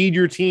lead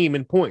your team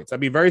in points.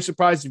 I'd be very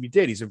surprised if he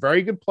did. He's a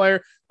very good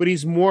player, but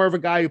he's more of a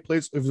guy who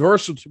plays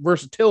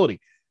versatility.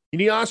 You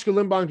need Oscar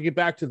Lindblom to get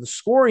back to the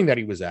scoring that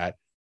he was at,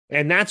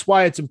 and that's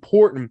why it's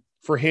important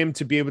for him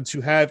to be able to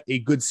have a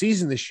good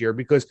season this year,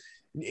 because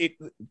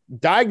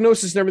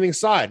diagnosis and everything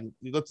aside,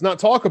 let's not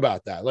talk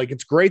about that. Like,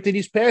 it's great that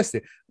he's past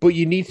it, but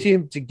he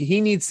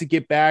needs to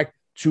get back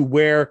to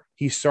where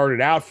he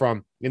started out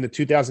from in the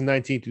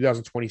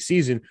 2019-2020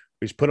 season.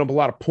 He's put up a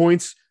lot of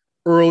points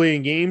early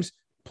in games,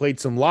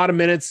 played lot of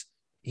minutes.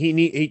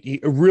 He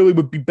really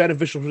would be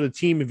beneficial for the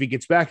team if he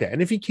gets back there.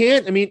 And if he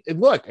can't, I mean,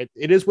 look,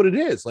 it is what it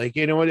is. Like,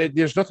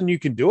 there's nothing you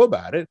can do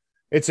about it.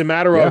 It's a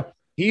matter of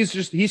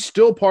he's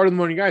still part of the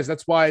morning guys.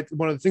 That's why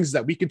one of the things is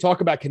that we can talk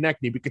about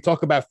Konechny, we can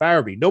talk about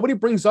Farabee. Nobody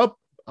brings up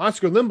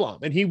Oscar Lindblom,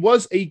 and he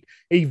was a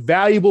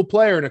valuable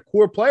player and a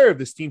core player of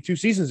this team 2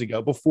 seasons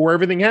ago before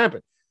everything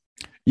happened.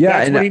 Yeah,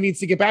 that's what he needs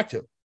to get back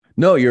to.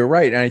 No, you're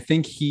right. And I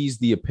think he's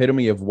the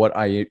epitome of what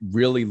I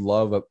really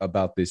love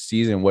about this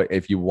season. What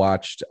if you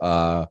watched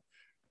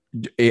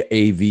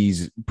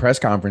AV's press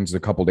conference a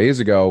couple days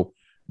ago,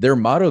 their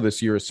motto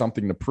this year is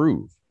something to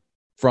prove.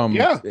 From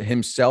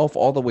himself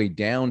all the way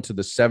down to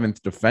the 7th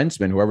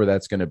defenseman, whoever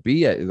that's going to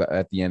be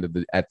at the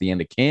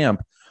end of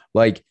camp.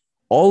 Like,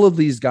 all of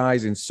these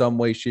guys in some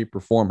way, shape,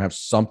 or form have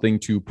something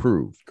to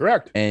prove.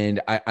 Correct.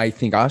 And I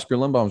think Oscar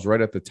Lindblom's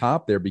right at the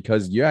top there,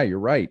 because you're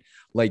right.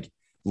 Like,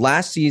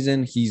 last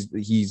season,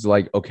 he's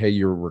like, okay,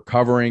 you're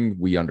recovering.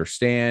 We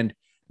understand.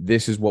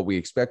 This is what we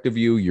expect of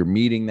you. You're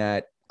meeting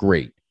that.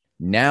 Great.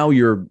 Now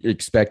you're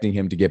expecting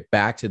him to get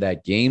back to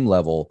that game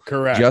level.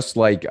 Correct. Just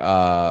like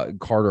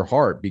Carter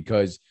Hart,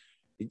 because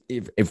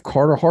if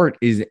Carter Hart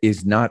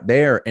is not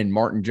there and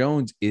Martin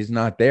Jones is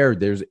not there,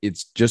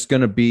 it's just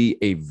going to be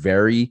a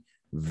very,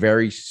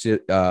 very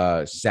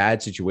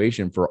sad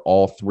situation for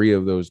all 3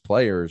 of those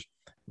players,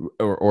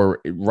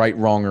 or right,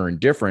 wrong, or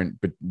indifferent,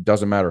 but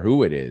doesn't matter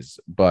who it is.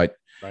 But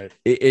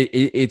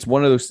it's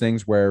one of those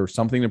things where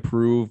something to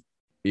prove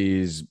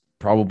is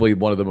probably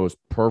one of the most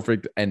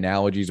perfect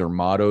analogies or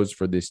mottos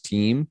for this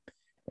team.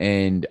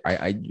 And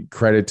I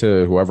credit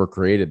to whoever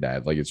created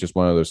that. Like, it's just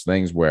one of those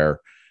things where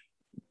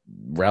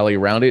rally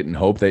around it and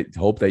hope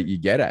that you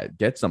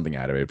get something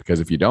out of it, because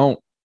if you don't,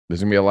 there's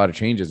gonna be a lot of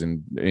changes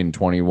in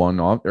 21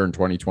 or in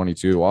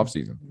 2022 off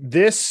season.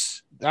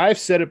 This, I've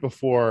said it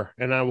before,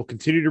 and I will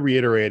continue to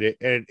reiterate it.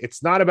 And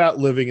it's not about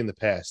living in the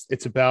past.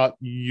 It's about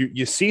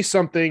you see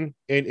something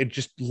and it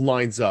just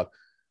lines up.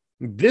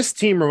 This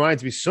team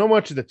reminds me so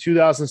much of the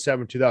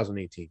 2007,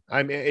 2018.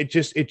 I mean, it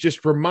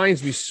just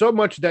reminds me so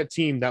much of that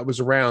team that was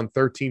around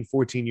 13,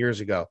 14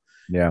 years ago.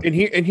 Yeah. And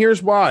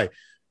here's why.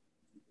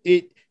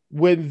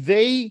 When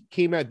they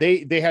came out,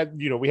 they had,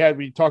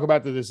 we talk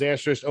about the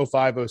disastrous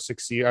 05,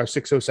 06,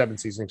 06, 07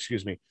 season,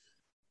 excuse me.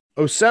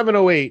 07,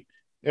 08,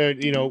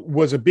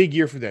 was a big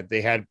year for them.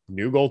 They had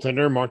new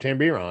goaltender, Martin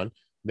Biron.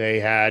 They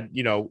had,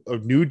 a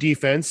new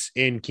defense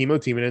in Kimmo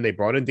Timonen. They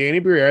brought in Danny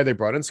Briere. They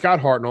brought in Scott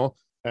Hartnell.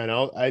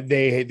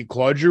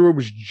 Claude Giroux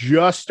was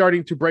just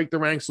starting to break the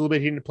ranks a little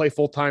bit. He didn't play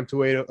full-time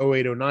to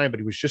 08, 09, but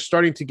he was just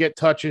starting to get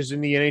touches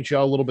in the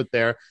NHL a little bit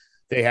there.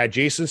 They had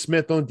Jason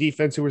Smith on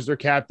defense, who was their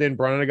captain,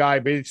 brought in a guy,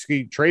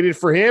 basically traded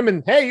for him,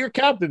 and hey, you're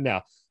captain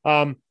now.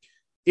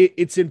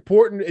 It's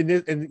important,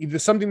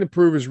 and something to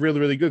prove is really,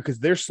 really good, because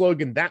their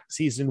slogan that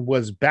season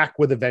was "Back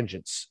with a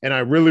Vengeance," and I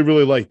really,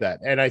 really like that.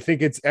 And I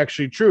think it's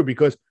actually true,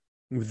 because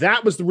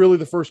that was really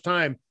the first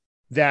time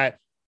that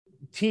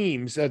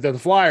teams, the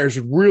Flyers,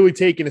 had really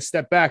taken a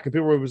step back, and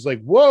people was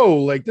like, "Whoa,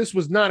 like this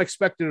was not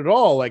expected at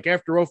all." Like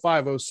after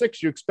 05,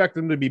 06, you expect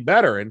them to be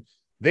better, and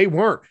they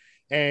weren't.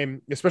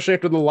 And especially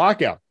after the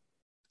lockout.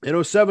 And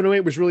 07,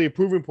 08 was really a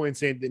proving point,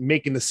 saying that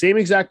making the same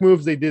exact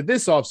moves they did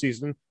this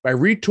offseason by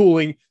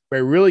retooling, by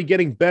really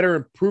getting better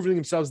and proving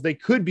themselves they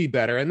could be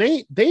better. And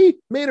they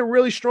made a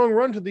really strong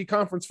run to the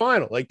conference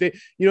final. Like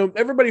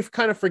everybody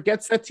kind of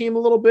forgets that team a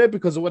little bit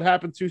because of what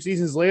happened 2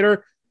 seasons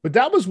later. But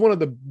that was one of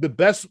the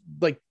best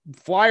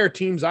Flyer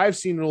teams I've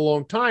seen in a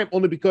long time,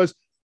 only because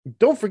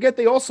don't forget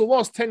they also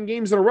lost 10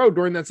 games in a row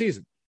during that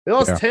season. They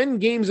lost 10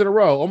 games in a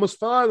row, almost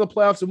fell out of the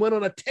playoffs, and went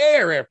on a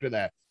tear after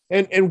that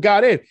and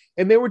got in.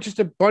 And they were just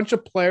a bunch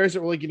of players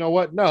that were like, you know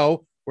what?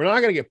 No, we're not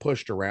going to get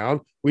pushed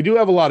around. We do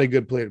have a lot of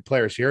good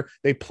players here.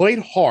 They played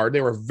hard.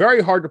 They were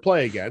very hard to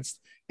play against.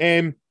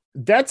 And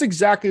that's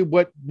exactly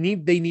what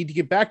they need to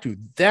get back to,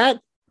 that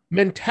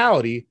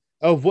mentality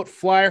of what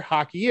Flyer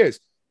hockey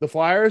is. The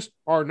Flyers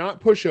are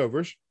not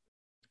pushovers.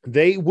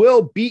 They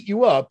will beat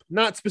you up,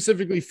 not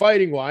specifically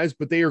fighting-wise,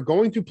 but they are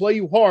going to play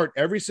you hard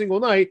every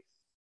single night.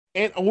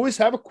 And always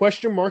have a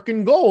question mark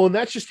in goal. And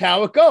that's just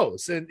how it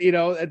goes. And,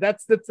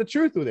 that's the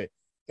truth with it.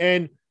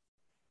 And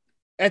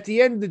at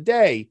the end of the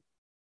day,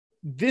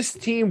 this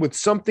team with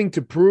something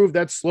to prove,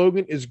 that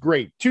slogan is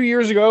great. 2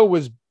 years ago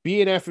was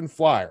be an effing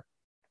Flyer.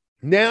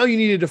 Now you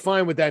need to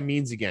define what that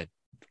means again.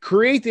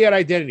 Create that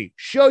identity.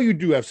 Show you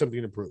do have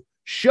something to prove.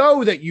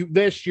 Show that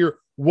this year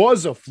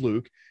was a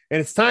fluke. And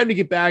it's time to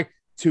get back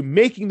to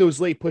making those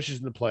late pushes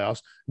in the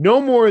playoffs. No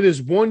more of this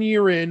 1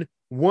 year in,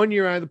 1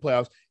 year out of the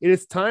playoffs. It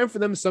is time for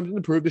them something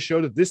to prove, to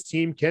show that this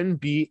team can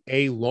be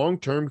a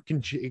long-term,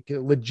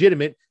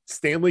 legitimate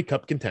Stanley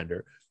Cup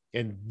contender.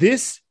 And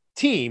this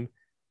team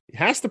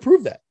has to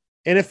prove that.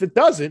 And if it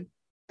doesn't,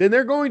 then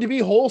they're going to be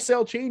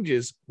wholesale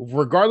changes,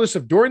 regardless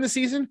of during the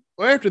season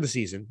or after the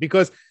season.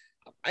 Because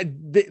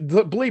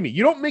believe me,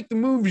 you don't make the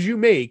moves you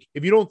make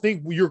if you don't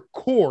think your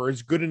core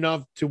is good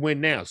enough to win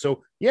now.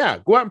 So yeah,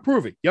 go out and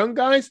prove it. Young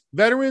guys,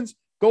 veterans,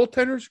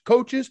 goaltenders,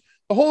 coaches,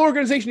 the whole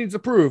organization needs to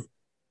prove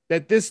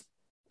that this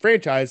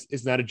franchise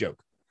is not a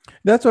joke.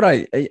 That's what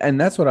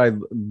I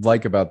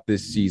like about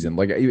this season.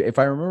 Like, if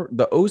I remember,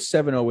 the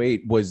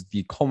 07-08 was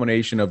the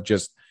culmination of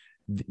just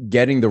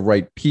getting the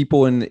right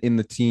people in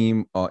the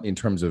team in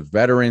terms of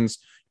veterans,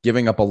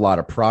 giving up a lot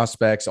of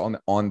prospects on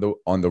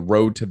the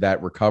road to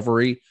that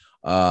recovery.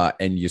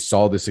 And you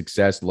saw the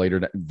success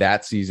later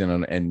that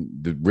season and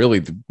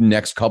the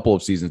next couple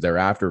of seasons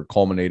thereafter,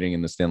 culminating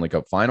in the Stanley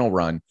Cup final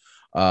run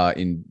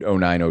in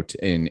 09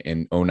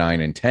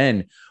 and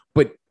 10.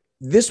 But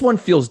this one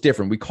feels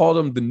different. We called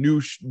them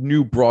the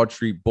new Broad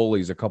Street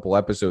Bullies a couple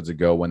episodes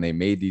ago when they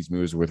made these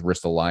moves with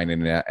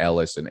Ristolainen and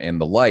Ellis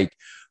and the like.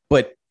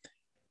 But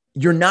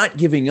you're not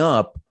giving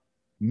up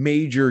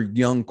major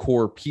young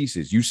core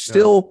pieces.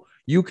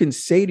 You can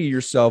say to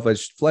yourself,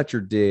 as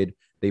Fletcher did,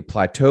 they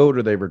plateaued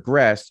or they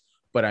regressed,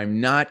 but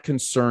I'm not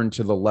concerned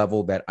to the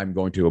level that I'm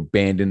going to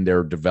abandon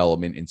their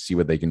development and see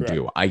what they can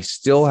do. I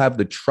still have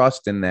the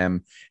trust in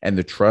them and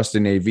the trust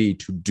in AV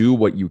to do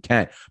what you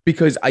can,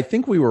 because I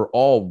think we were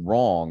all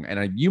wrong.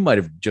 And you might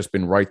have just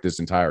been right this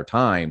entire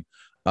time.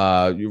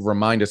 You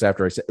remind us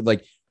after I said,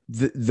 like,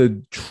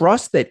 the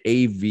trust that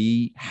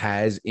AV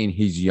has in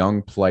his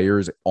young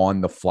players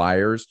on the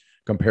Flyers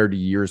compared to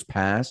years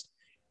past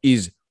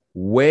is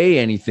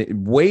way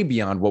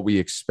beyond what we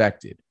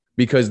expected.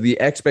 Because the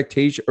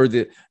expectation or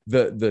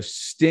the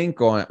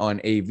stink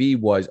on AV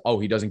was,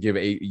 he doesn't give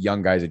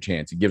young guys a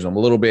chance. He gives them a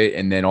little bit,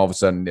 and then all of a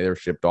sudden they're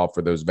shipped off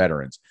for those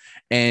veterans.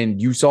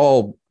 And you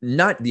saw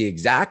not the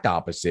exact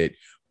opposite,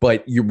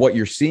 but what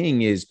you're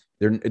seeing is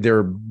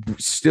they're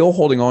still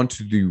holding on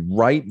to the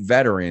right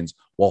veterans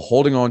while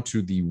holding on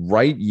to the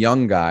right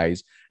young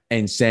guys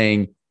and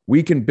saying,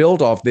 we can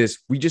build off this.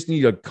 We just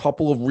need a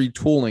couple of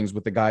retoolings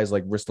with the guys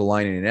like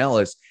Ristolainen and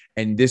Ellis,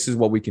 and this is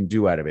what we can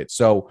do out of it.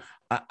 So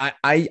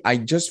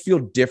I just feel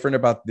different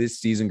about this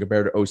season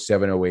compared to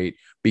 07-08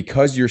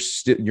 because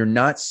you're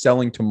not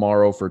selling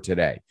tomorrow for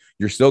today.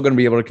 You're still going to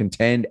be able to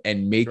contend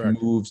and make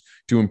moves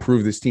to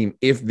improve this team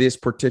if this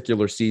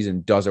particular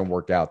season doesn't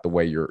work out the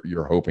way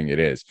you're hoping it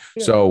is.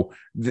 Yeah. So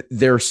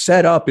they're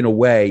set up in a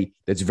way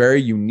that's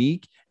very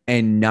unique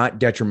and not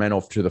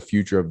detrimental to the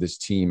future of this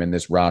team and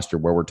this roster,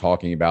 where we're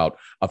talking about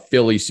a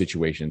Philly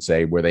situation,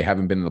 say, where they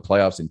haven't been in the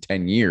playoffs in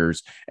 10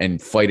 years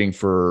and fighting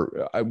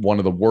for one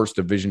of the worst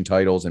division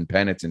titles and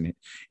pennants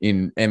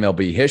in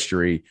MLB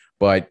history,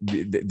 but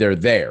they're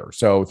there.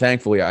 So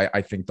thankfully,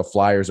 I think the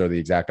Flyers are the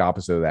exact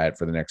opposite of that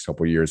for the next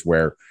couple of years,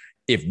 where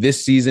if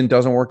this season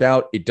doesn't work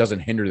out, it doesn't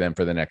hinder them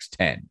for the next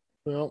 10.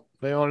 Well,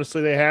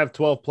 they have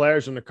 12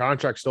 players in the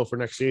contract still for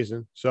next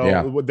season.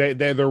 So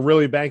they're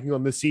really banking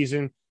on this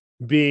season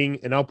being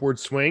an upward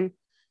swing,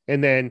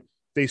 and then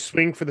they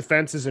swing for the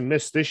fences and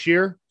miss this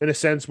year in a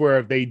sense where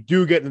if they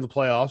do get into the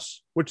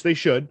playoffs, which they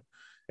should,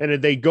 and if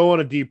they go on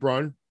a deep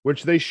run,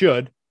 which they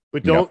should,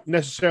 but don't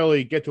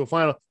necessarily get to a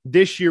final,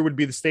 this year would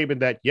be the statement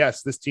that,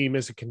 yes, this team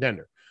is a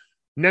contender.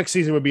 Next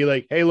season would be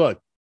like, hey,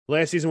 look,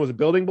 last season was a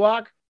building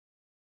block.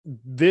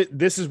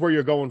 This is where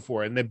you're going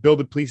for, and they build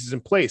the pieces in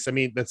place. I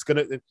mean, that's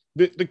going to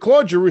the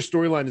Claude Giroux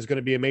storyline is going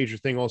to be a major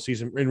thing all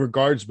season in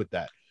regards with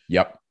that.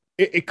 Yep.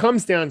 It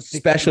comes down,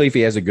 especially if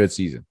he has a good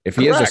season. If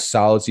he has a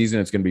solid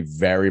season, it's going to be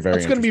very, very.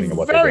 It's going to be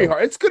very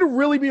hard. It's going to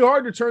really be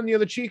hard to turn the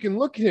other cheek and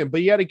look at him.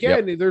 But yet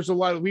again, there's a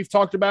lot we've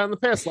talked about in the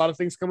past. A lot of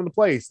things come into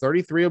play. He's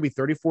 33. He'll be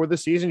 34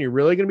 this season. You're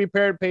really going to be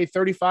prepared to pay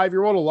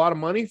 35-year-old a lot of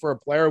money for a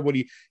player what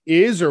he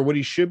is or what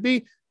he should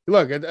be.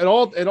 Look, at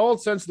all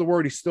sense of the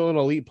word, he's still an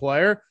elite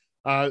player.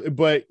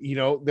 But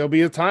there'll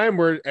be a time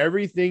where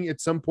everything at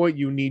some point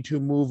you need to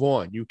move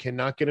on. You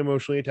cannot get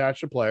emotionally attached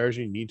to players.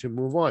 You need to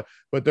move on,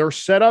 but they're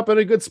set up in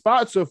a good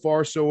spot so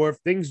far. So if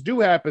things do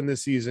happen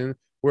this season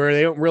where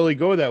they don't really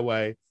go that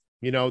way,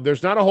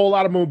 there's not a whole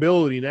lot of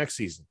mobility next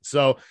season.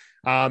 So,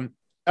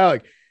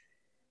 Alec,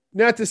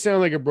 not to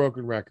sound like a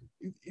broken record,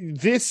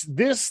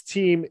 this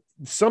team,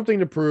 something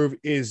to prove,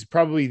 is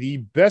probably the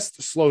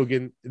best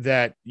slogan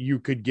that you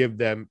could give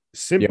them,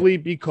 simply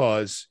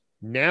because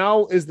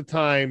now is the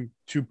time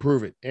to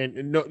prove it.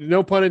 And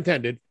no pun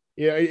intended.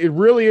 Yeah, it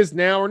really is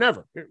now or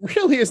never. It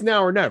really is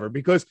now or never,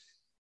 because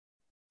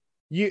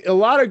a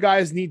lot of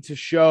guys need to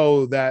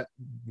show that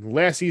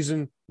last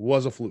season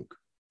was a fluke.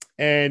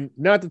 And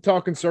not to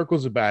talk in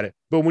circles about it,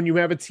 but when you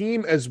have a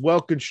team as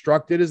well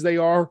constructed as they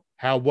are,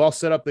 how well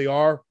set up they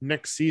are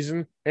next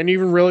season, and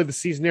even really the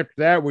season after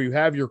that, where you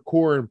have your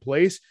core in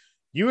place,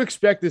 you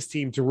expect this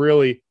team to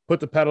really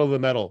put the pedal to the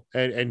metal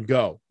and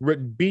go.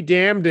 Be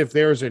damned if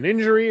there's an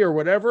injury or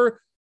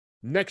whatever.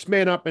 Next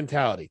man up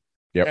mentality.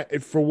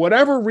 Yep. For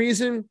whatever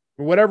reason,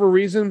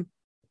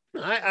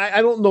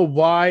 I don't know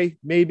why.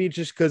 Maybe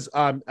just because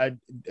I'm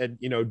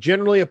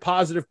generally a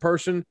positive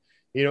person,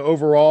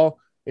 overall,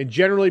 and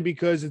generally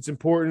because it's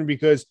important,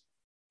 because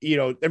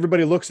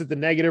everybody looks at the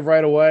negative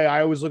right away.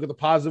 I always look at the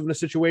positive in a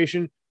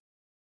situation.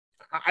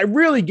 I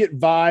really get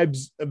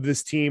vibes of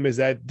this team is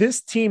that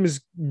this team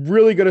is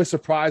really going to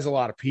surprise a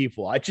lot of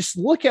people. I just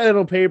look at it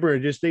on paper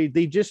and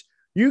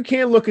you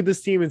can't look at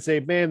this team and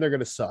say, man, they're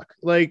going to suck.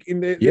 Like,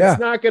 it's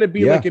not going to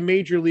be like a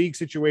major league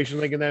situation,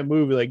 like in that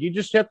movie. Like, you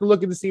just have to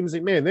look at this team and say,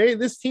 man,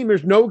 this team,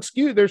 there's no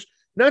excuse. There's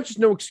not just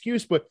no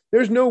excuse, but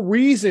there's no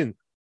reason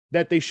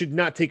that they should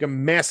not take a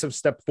massive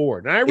step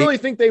forward. And I really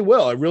think they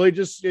will.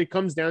 It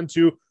comes down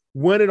to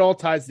when it all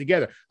ties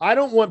together. I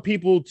don't want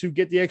people to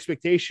get the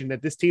expectation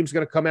that this team's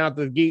going to come out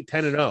the gate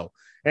 10-0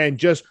 and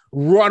just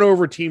run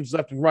over teams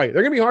left and right.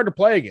 They're going to be hard to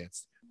play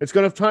against. It's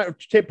going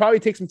to probably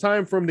take some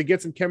time for them to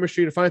get some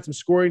chemistry, to find some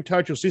scoring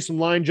touch. You'll see some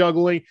line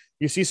juggling.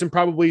 You see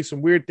probably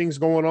some weird things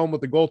going on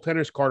with the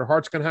goaltenders. Carter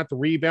Hart's going to have to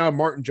rebound.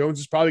 Martin Jones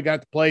has probably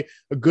got to play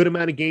a good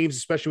amount of games,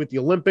 especially with the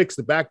Olympics,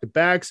 the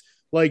back-to-backs.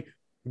 Like,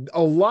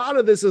 a lot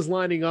of this is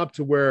lining up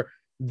to where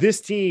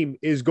this team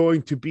is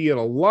going to be in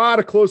a lot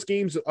of close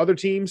games with other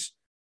teams.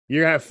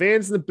 You have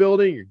fans in the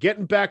building. You're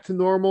getting back to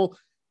normal.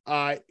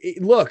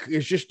 Look,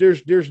 it's just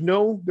there's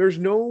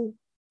no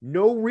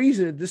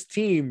reason that this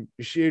team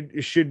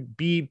should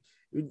be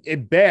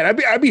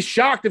bad. I'd be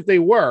shocked if they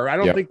were. I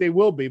don't think they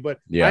will be, but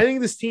I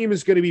think this team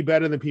is going to be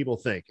better than people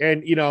think.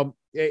 And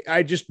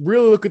I just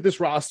really look at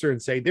this roster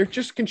and say they're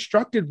just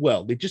constructed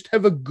well. They just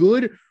have a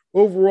good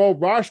overall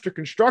roster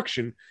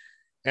construction.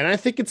 And I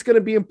think it's going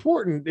to be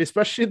important,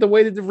 especially the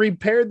way that they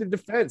repaired the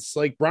defense.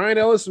 Like Brian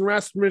Ellis and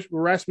Rasmus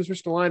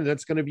Ristolainen,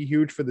 that's going to be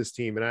huge for this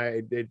team.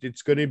 And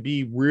it's going to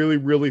be really,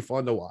 really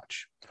fun to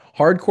watch.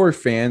 Hardcore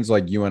fans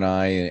like you and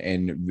I,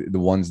 and the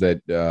ones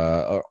that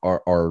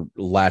are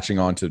latching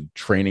on to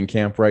training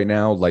camp right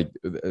now, like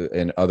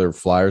and other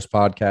Flyers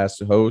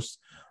podcast hosts,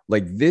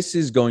 like this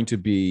is going to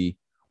be,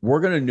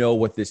 we're going to know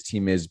what this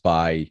team is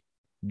by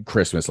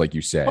Christmas, like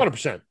you said.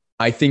 100%.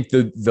 I think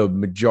the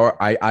majority,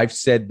 I've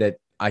said that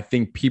I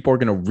think people are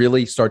going to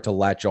really start to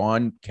latch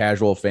on.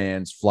 Casual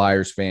fans,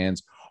 Flyers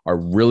fans are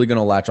really going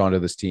to latch onto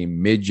this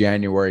team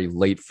mid-January,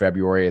 late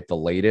February at the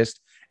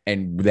latest.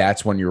 And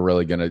that's when you're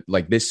really going to,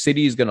 like, this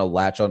city is going to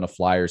latch on to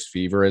Flyers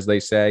fever, as they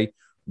say,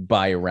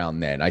 by around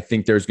then. I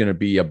think there's going to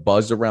be a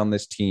buzz around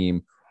this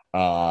team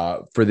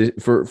from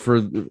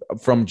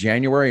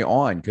January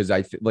on, because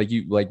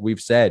like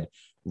we've said,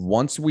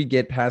 once we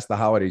get past the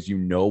holidays, you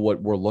know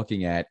what we're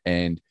looking at,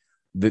 and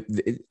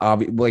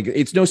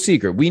it's no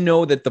secret. We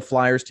know that the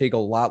Flyers take a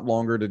lot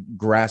longer to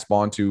grasp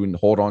onto and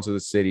hold onto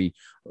the city,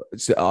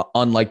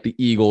 unlike the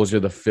Eagles or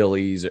the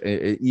Phillies,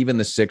 even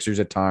the Sixers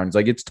at times.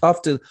 Like, it's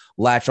tough to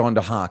latch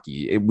onto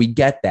hockey. We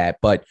get that,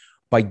 but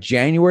by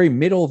January,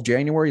 middle of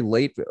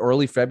January,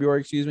 early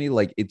February,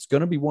 like, it's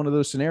going to be one of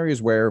those scenarios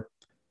where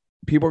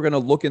people are going to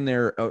look in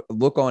there,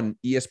 look on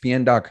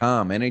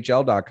ESPN.com,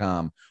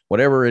 NHL.com,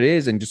 whatever it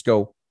is, and just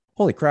go,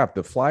 holy crap,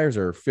 the Flyers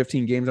are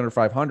 15 games under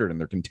 500 and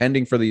they're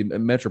contending for the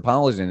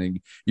Metropolitan. And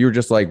you're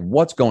just like,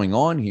 what's going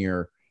on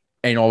here?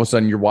 And all of a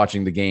sudden you're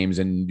watching the games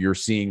and you're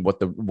seeing what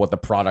the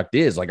product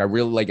is. Like, I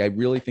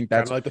really think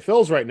that's kind of like the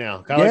Phils right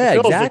now. Kind of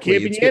like the Phils. Exactly. They're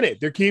keeping you in it.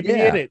 They're keeping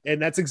you in it.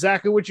 And that's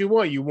exactly what you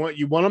want. You want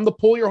them to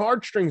pull your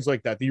heartstrings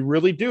like that. You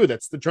really do.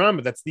 That's the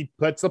drama. That's the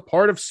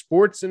part of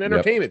sports and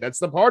entertainment. Yep. That's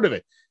the part of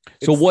it.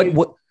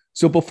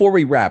 So before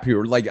we wrap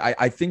here, like,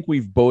 I think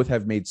we've both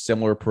have made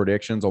similar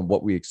predictions on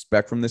what we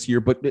expect from this year,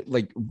 but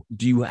like,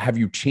 have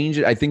you changed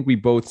it? I think we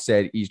both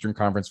said Eastern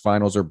Conference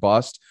Finals or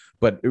bust,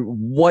 but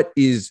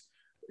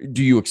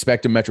do you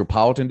expect a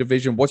Metropolitan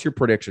division? What's your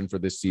prediction for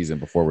this season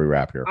before we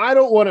wrap here? I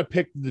don't want to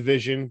pick the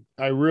division.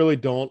 I really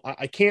don't.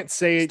 I can't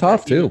say it's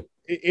tough too.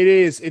 It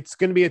is. It's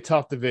going to be a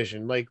tough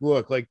division. Like,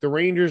 look, like the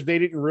Rangers, they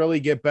didn't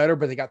really get better,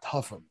 but they got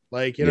tougher.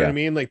 Like, you know what I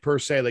mean? Like, per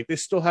se, like, they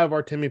still have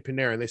Artemi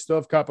Panarin. They still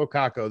have Capo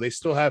Caco. They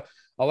still have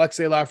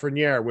Alexei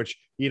Lafreniere, which,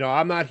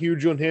 I'm not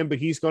huge on him, but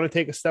he's going to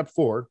take a step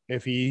forward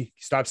if he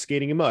stops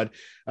skating in mud.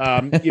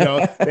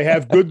 They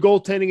have good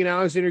goaltending in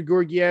Alexander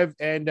Georgiev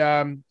and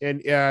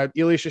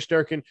Ilya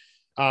Shesterkin.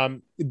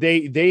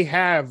 They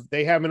have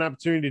an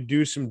opportunity to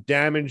do some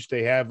damage.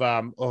 They have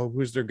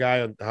who's their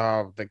guy?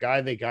 The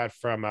guy they got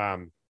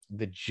from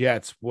the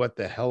Jets. What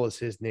the hell is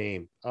his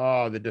name?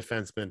 Oh, the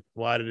defenseman.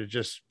 Why did it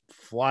just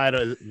fly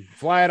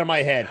out of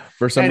my head?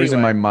 For some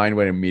reason, my mind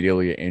went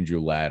immediately to Andrew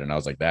Ladd, and I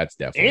was like, "That's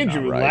definitely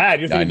Andrew not right." Ladd.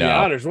 You're thinking the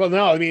honors. Well,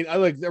 no, I mean,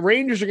 the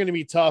Rangers are going to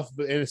be tough,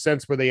 but in a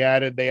sense where they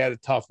added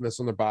toughness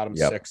on the bottom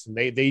six, and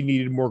they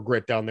needed more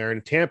grit down there.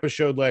 And Tampa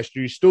showed last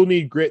year you still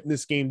need grit in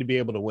this game to be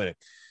able to win it.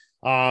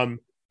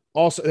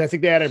 Also, I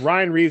think they added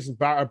Ryan Reeves and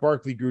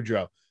Barclay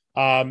Goodrow.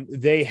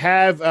 They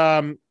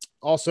have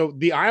also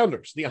the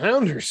Islanders. The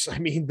Islanders, I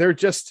mean,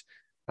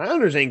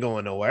 Islanders ain't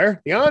going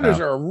nowhere. The Islanders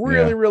are a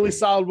really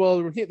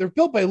solid, they're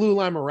built by Lou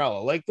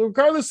Lamoriello. Like,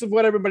 regardless of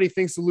what everybody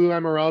thinks of Lou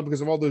Lamoriello because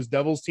of all those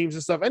Devils teams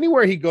and stuff,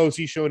 anywhere he goes,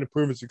 he's showing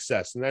improvement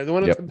success. And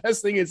one of the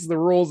best thing is the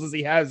rules is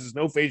he has is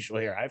no facial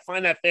hair. I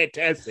find that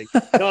fantastic.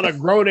 Not a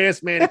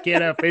grown-ass man that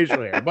can't have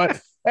facial hair. But,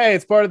 hey,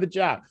 it's part of the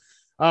job.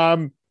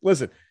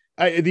 Listen,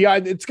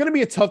 it's going to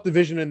be a tough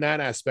division in that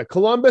aspect.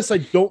 Columbus, I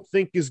don't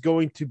think is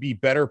going to be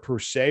better per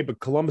se, but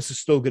Columbus is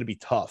still going to be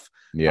tough.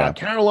 Yeah,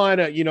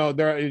 Carolina,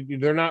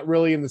 they're not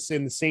really in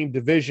the same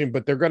division,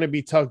 but they're going to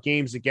be tough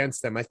games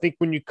against them. I think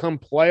when you come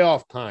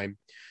playoff time,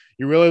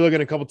 you're really looking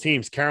at a couple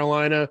teams.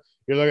 Carolina,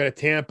 you're looking at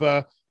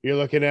Tampa. You're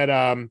looking at,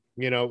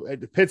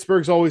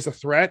 Pittsburgh's always a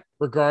threat,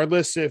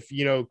 regardless if,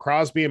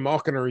 Crosby and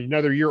Malkin are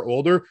another year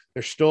older.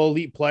 They're still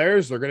elite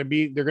players. They're going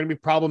to be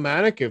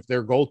problematic if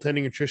their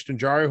goaltending and Tristan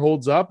Jarry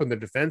holds up and the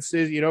defense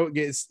is,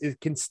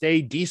 it can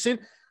stay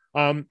decent.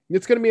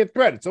 It's going to be a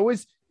threat. It's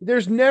always,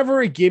 there's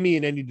never a gimme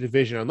in any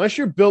division unless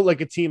you're built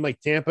like a team like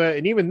Tampa.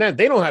 And even then,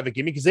 they don't have a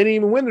gimme because they didn't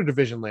even win their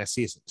division last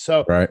season.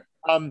 So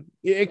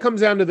it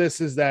comes down to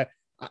this is that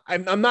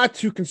I'm not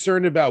too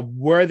concerned about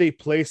where they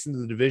place in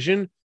the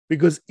division,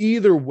 because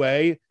either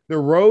way, the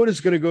road is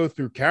going to go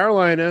through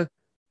Carolina,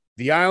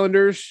 the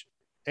Islanders,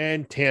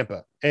 and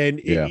Tampa. And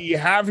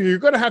you're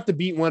going to have to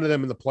beat one of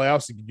them in the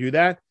playoffs to do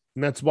that.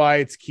 And that's why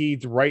it's key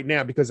to right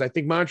now, because I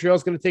think Montreal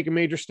is going to take a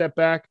major step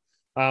back.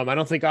 I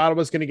don't think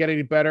Ottawa's going to get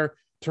any better.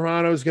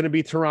 Toronto is going to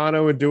be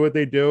Toronto and do what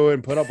they do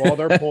and put up all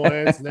their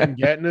points and then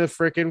get into the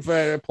freaking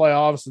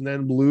playoffs and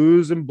then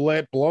lose and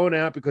blown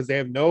out because they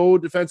have no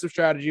defensive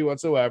strategy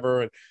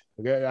whatsoever. And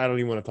I don't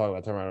even want to talk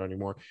about Toronto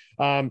anymore.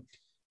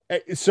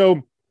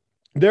 So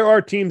there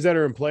are teams that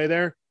are in play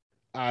there,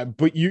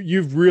 but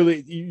your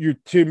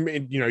team,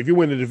 if you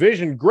win the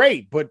division,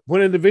 great. But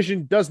winning the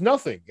division does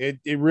nothing.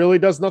 It really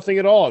does nothing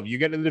at all. If you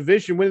get in the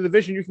division, win the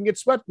division, you can get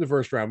swept in the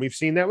first round. We've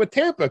seen that with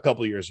Tampa a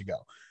couple of years ago.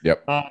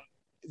 Yep.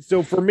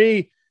 So for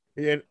me,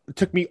 it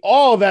took me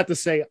all of that to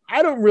say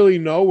I don't really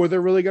know where they're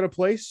really going to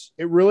place.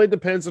 It really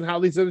depends on how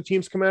these other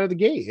teams come out of the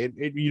gate.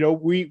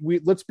 We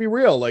let's be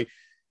real. Like,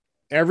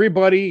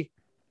 everybody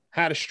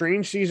had a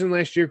strange season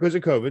last year because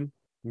of COVID.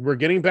 We're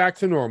getting back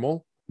to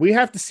normal. We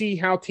have to see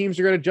how teams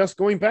are going to adjust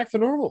going back to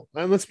normal.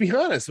 And let's be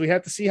honest, we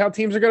have to see how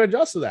teams are going to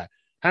adjust to that.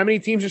 How many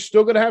teams are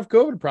still going to have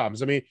COVID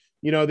problems? I mean,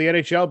 the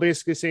NHL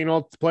basically saying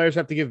all the players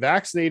have to get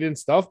vaccinated and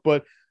stuff,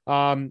 but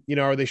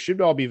they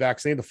should all be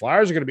vaccinated. The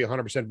Flyers are going to be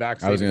 100%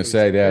 vaccinated. I was going to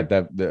say that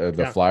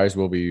the Flyers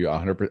will be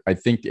 100%. I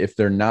think if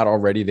they're not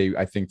already,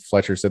 I think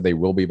Fletcher said they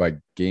will be by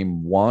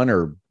game 1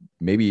 or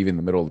maybe even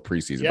the middle of the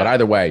preseason. Yeah. But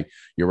either way,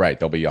 you're right.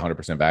 They'll be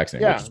 100%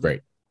 vaccinated, which is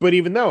great. But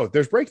even though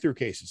there's breakthrough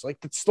cases, like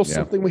that's still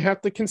something we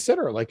have to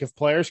consider. Like if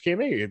players came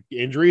in, if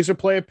injuries are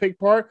play a big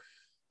part.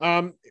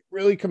 It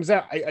really comes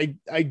out.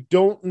 I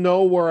don't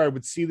know where I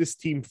would see this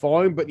team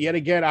falling, but yet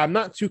again, I'm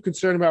not too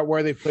concerned about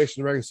where they place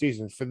in the regular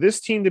season. For this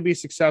team to be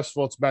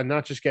successful, it's about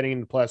not just getting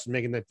into the playoffs and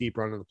making that deep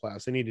run in the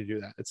playoffs. They need to do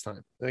that. It's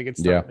time. Like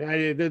it's time.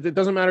 It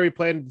doesn't matter if you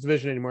play in the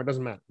division anymore. It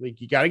doesn't matter. Like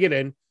you got to get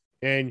in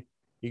and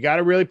you got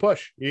to really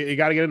push. You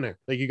got to get in there.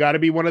 Like you got to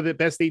be one of the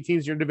best 8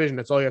 teams in your division.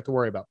 That's all you have to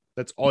worry about.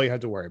 That's all you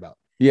have to worry about.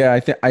 Yeah,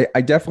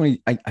 I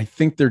definitely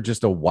think they're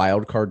just a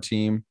wild card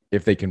team.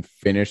 If they can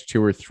finish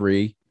 2 or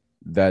 3,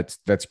 that's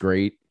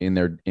great in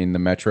the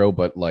Metro.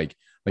 But like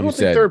I don't you think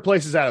said, third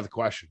place is out of the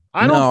question.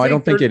 I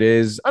don't think it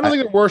is. I don't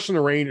think they're worse than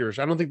the Rangers.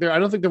 I don't think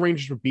the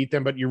Rangers would beat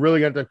them, but you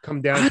really got to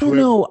come down. I don't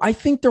know. I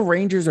think the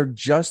Rangers are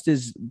just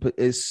as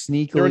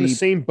sneakily. They're in the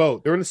same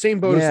boat. They're in the same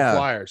boat as the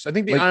Flyers. I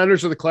think the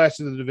Islanders are the class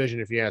of the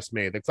division, if you ask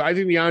me. I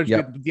think the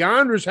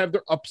Islanders have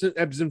their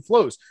ebbs and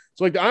flows.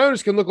 So like the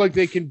Islanders can look like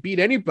they can beat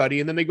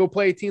anybody, and then they go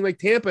play a team like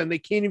Tampa, and they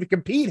can't even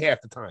compete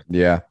half the time.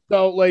 Yeah.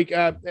 So like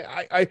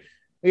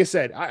like I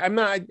said, I'm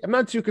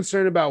not too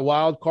concerned about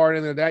wild card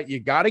and that. You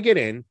got to get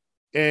in,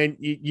 and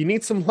you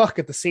need some luck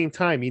at the same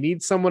time. You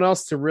need someone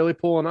else to really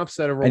pull an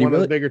upset over one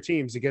of the bigger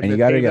teams to get. And you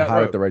got to get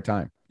hot at the right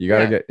time. You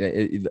got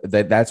to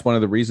get that's one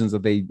of the reasons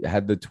that they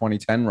had the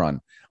 2010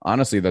 run.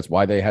 Honestly, that's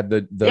why they had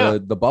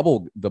the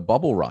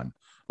bubble run.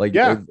 Like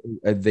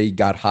they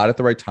got hot at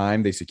the right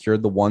time. They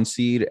secured the 1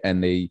 seed,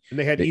 and they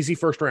had easy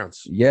first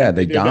rounds. Yeah,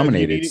 they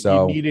dominated.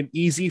 You need an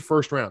easy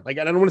first round. Like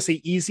I don't want to say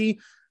easy.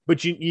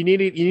 But you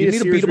need a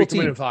beatable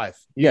team in 5.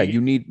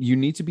 You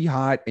need to be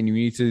hot, and you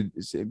need to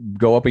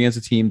go up against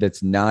a team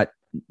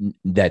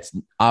that's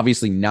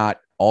obviously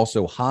not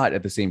also hot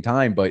at the same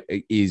time, but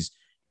is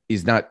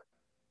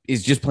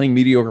just playing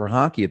mediocre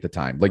hockey at the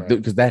time. Like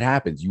because that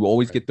happens. You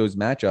always get those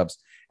matchups,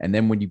 and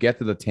then when you get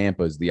to the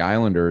Tampas, the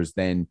Islanders,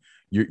 then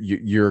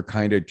you're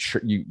kind of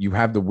you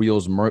have the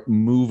wheels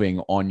moving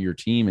on your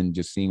team and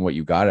just seeing what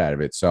you got out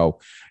of it. So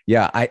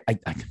I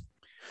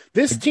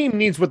this team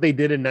needs what they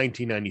did in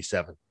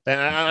 1997. And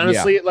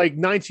honestly, like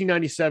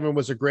 1997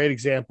 was a great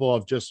example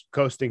of just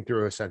coasting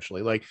through.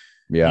 Essentially, like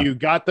you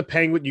got the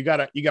Penguin, you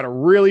got a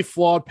really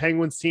flawed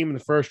Penguins team in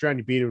the first round.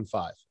 You beat them in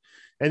 5,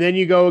 and then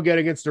you go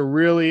against a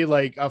really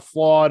like a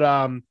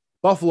flawed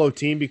Buffalo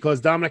team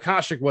because Dominik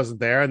Hasek wasn't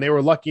there, and they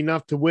were lucky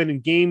enough to win in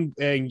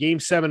game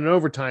 7 in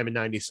overtime in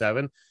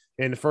 97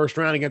 in the first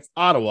round against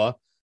Ottawa.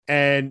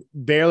 And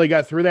barely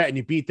got through that, and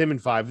you beat them in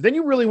 5. But then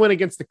you really went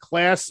against the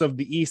class of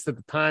the East at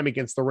the time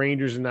against the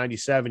Rangers in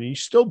 97, and you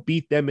still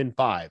beat them in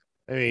 5.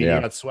 I mean, you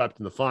got swept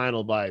in the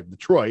final by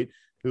Detroit,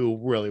 who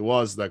really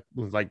was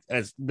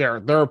as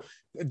their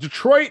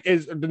Detroit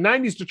is the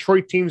 90s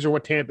Detroit teams are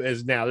what Tampa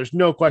is now. There's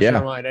no question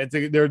in my mind.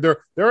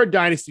 They're a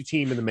dynasty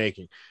team in the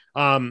making.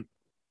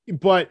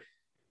 But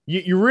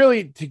you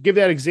really, to give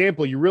that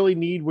example, you really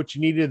need what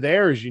you needed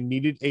there is you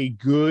needed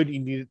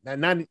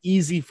not an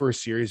easy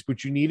first series,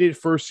 but you needed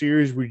first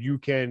series where you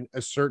can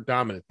assert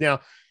dominance. Now,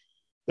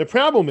 the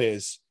problem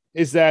is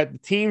that the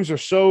teams are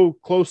so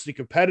closely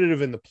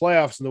competitive in the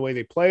playoffs and the way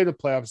they play the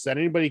playoffs that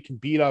anybody can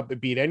beat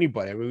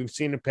anybody. I mean, we've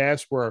seen in the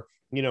past where,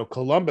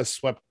 Columbus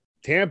swept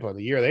Tampa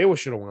the year they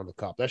should have won the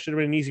cup. That should have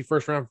been an easy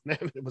first round for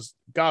them. It was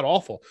god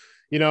awful.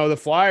 The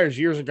Flyers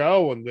years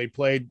ago when they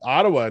played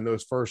Ottawa in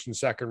those first and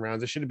second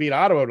rounds, they should have beat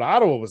Ottawa. But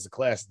Ottawa was the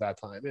class at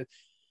that time.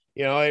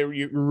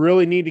 You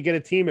really need to get a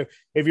team.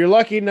 If you're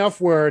lucky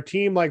enough where a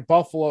team like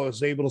Buffalo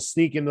is able to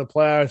sneak into the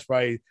playoffs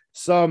by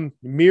some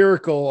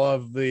miracle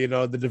of the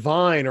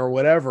divine or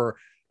whatever,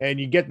 and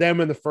you get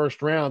them in the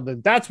first round,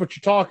 then that's what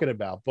you're talking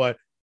about. But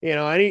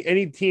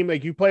any team,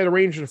 like you play the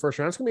Rangers in the first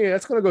round,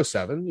 that's going to go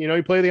 7.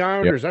 You play the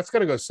Islanders, that's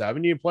going to go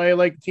 7. You play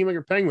like a team like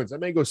your Penguins, that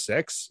may go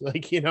 6.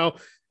 Like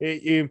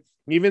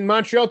even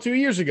Montreal 2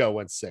 years ago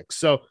went 6.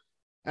 So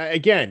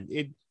again,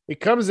 it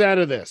comes out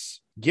of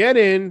this: get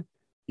in.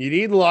 You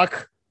need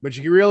luck, but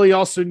you really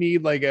also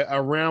need like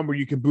a round where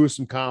you can boost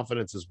some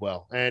confidence as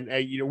well. And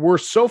we're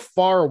so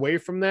far away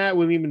from that.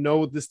 We don't even know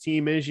what this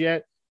team is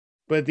yet.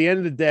 But at the end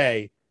of the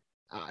day,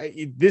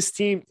 this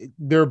team,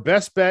 their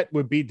best bet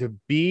would be to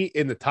be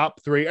in the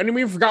top 3. I mean,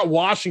 we forgot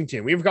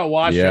Washington.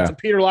 That's a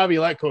Peter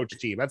Laviolette coach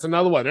team. That's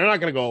another one. They're not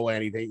going to go away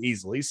anything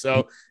easily.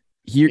 So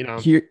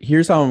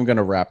here's how I'm going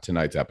to wrap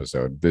tonight's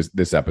episode.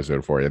 This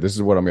episode for you. This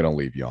is what I'm going to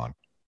leave you on.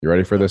 You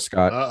ready for this,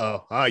 Scott?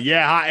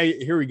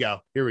 Here we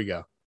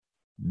go.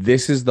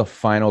 This is the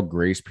final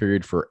grace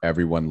period for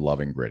everyone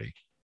loving Gritty.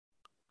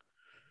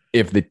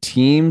 If the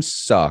team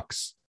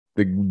sucks,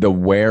 the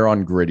wear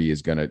on Gritty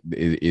is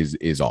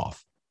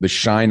off. The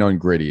shine on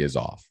Gritty is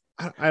off.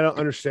 I don't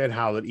understand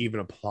how that even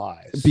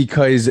applies.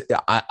 Because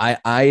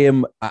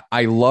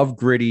I love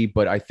Gritty,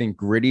 but I think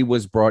Gritty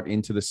was brought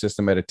into the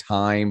system at a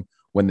time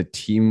when the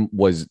team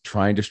was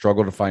trying to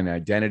struggle to find an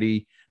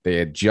identity. They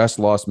had just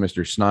lost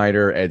Mr.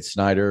 Snyder, Ed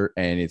Snyder,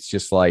 and it's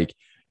just like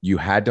you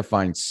had to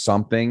find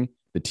something.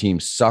 The team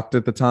sucked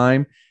at the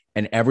time,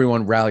 and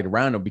everyone rallied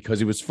around him because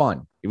it was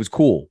fun. It was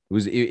cool.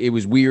 It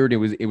was weird.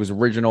 It was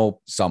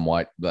original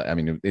somewhat. But I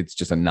mean, it's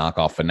just a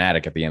knockoff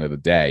Fanatic at the end of the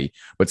day.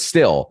 But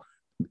still,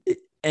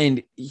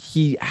 And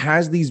he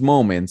has these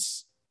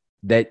moments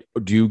that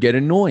do get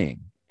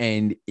annoying.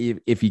 And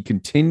if he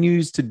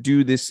continues to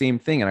do this same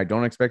thing, and I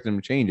don't expect him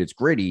to change, it's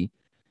Gritty.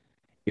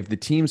 If the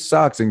team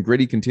sucks and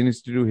Gritty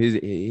continues to do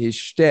his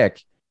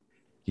shtick,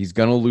 he's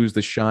gonna lose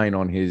the shine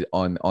on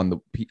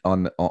the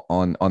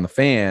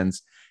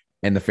fans,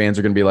 and the fans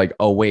are gonna be like,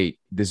 "Oh wait,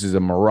 this is a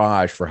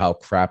mirage for how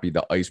crappy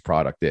the ice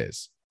product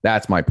is."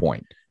 That's my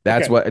point.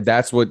 That's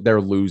what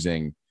they're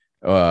losing.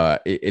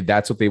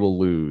 That's what they will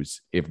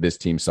lose if this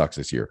team sucks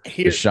this year.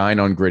 The shine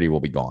on Gritty will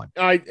be gone.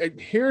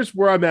 Here's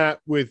where I'm at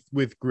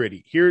with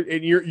Gritty. Here,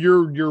 and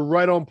you're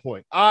right on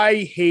point.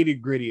 I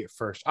hated Gritty at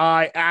first.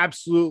 I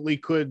absolutely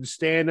couldn't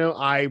stand him.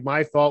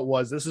 My thought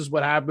was, this is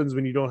what happens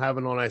when you don't have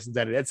an on-ice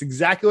identity. That's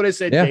exactly what I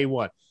said day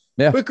one.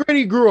 Yeah. But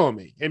Gritty grew on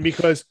me, and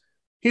because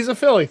he's a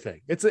Philly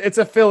thing. It's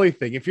a Philly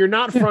thing. If you're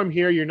not from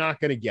here, you're not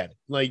going to get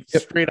it.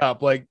 Straight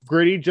up. Like,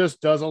 Gritty just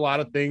does a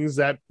lot of things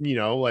that,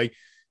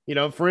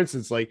 for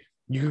instance, like,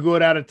 you could go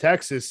down to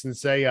Texas and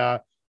say,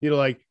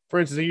 for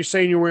instance, you're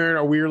saying you're wearing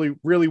a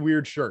really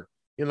weird shirt.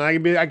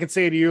 I could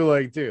say to you,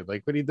 like, dude,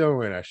 like, what are you doing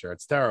wearing that shirt?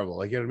 It's terrible.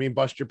 Like, you know what I mean?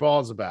 Bust your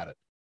balls about it.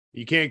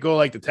 You can't go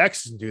like to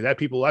Texas and do that.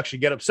 People will actually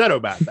get upset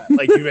about that.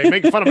 Like, you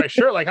make fun of my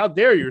shirt. Like, how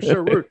dare you? You're so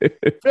rude.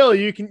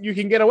 Philly, you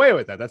can get away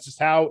with that. That's just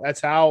how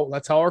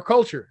our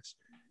culture is.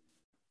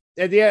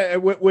 And yeah,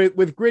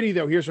 with Gritty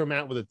though, here's where I'm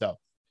at with it though.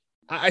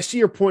 I see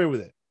your point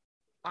with it.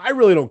 I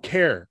really don't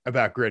care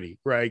about Gritty,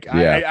 right?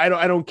 Yeah.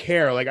 I don't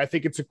care. Like, I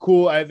think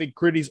I think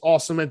Gritty's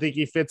awesome. I think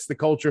he fits the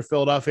culture of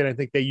Philadelphia, and I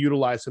think they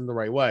utilize him the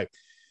right way.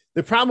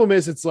 The problem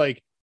is, it's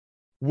like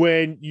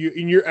when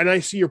and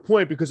I see your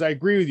point, because I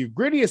agree with you.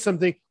 Gritty is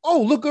something,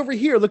 oh, look over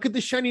here. Look at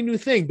this shiny new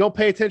thing. Don't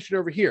pay attention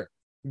over here.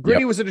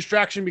 Gritty was a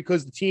distraction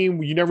because the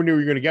team, you never knew you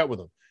were going to get with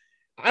them.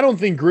 I don't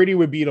think Gritty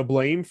would be to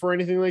blame for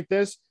anything like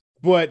this.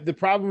 But the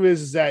problem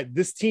is that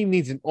this team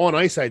needs an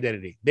on-ice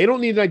identity. They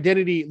don't need an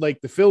identity like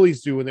the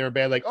Phillies do when they're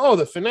bad. Like, oh,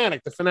 the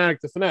Fanatic. The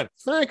Fanatic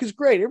is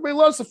great. Everybody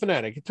loves the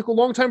Fanatic. It took a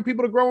long time for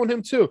people to grow on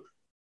him too.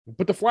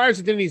 But the Flyers'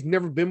 identity has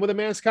never been with a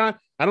mascot.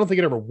 I don't think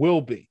it ever will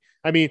be.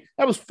 I mean,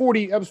 that was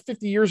 50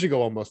 years ago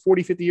almost,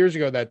 50 years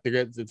ago that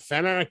the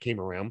Fanatic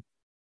came around.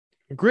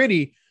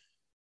 Gritty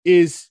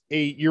is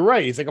you're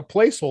right. It's like a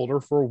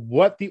placeholder for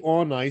what the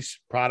on-ice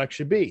product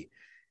should be.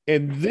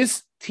 And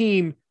this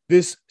team,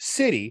 this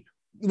city,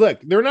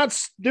 look, they're not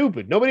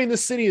stupid. Nobody in the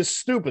city is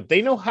stupid.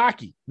 They know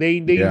hockey. They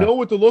know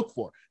what to look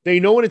for. They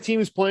know when a team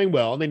is playing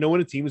well, and they know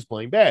when a team is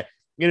playing bad.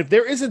 And if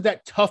there isn't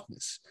that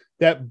toughness,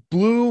 that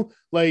blue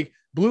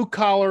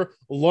collar,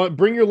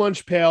 bring your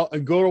lunch pail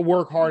and go to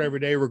work hard every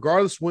day,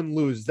 regardless win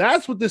lose,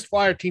 that's what this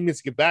Flyer team needs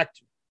to get back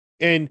to.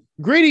 And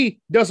Gritty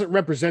doesn't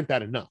represent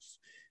that enough.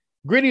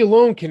 Gritty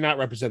alone cannot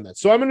represent that.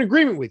 So I'm in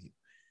agreement with you.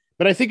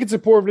 But I think it's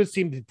important for this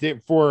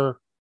team for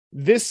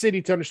this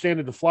city to understand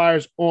that the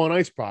Flyers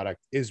on-ice product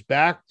is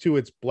back to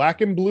its black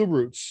and blue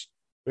roots,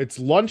 its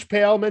lunch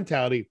pail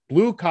mentality,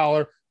 blue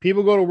collar.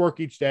 People go to work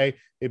each day.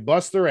 They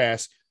bust their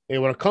ass. They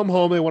want to come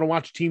home. They want to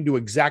watch a team do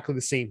exactly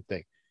the same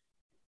thing.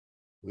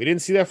 We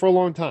didn't see that for a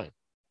long time.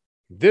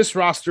 This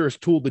roster is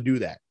tooled to do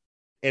that.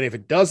 And if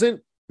it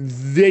doesn't,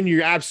 then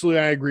I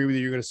agree with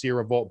you. You're going to see a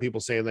revolt. People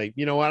saying, like,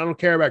 you know what? I don't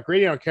care about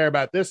Gritty. I don't care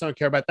about this. I don't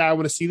care about that. I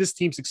want to see this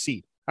team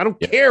succeed. I don't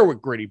care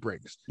what Gritty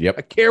brings. I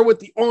care what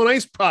the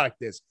on-ice product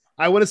is.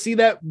 I want to see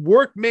that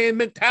workman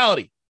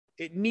mentality.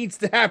 It needs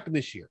to happen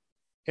this year.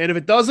 And if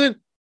it doesn't,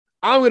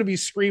 I'm going to be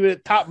screaming at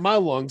the top of my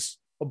lungs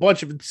a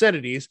bunch of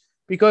obscenities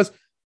because,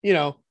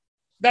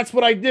 that's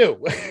what I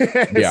do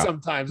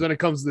sometimes when it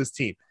comes to this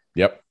team.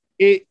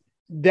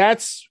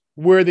 That's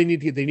where they need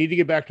to get. They need to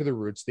get back to the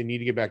roots. They need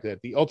to get back to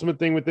that. The ultimate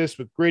thing with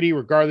Gritty,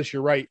 regardless,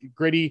 you're right.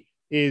 Gritty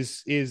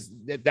is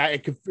that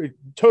it could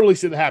totally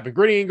see that happen.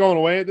 Gritty ain't going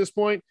away at this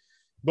point,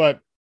 but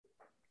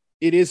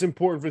it is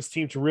important for this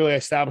team to really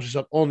establish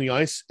itself on the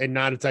ice and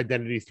not its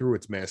identity through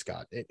its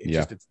mascot.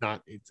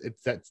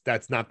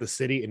 That's not the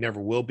city. It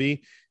never will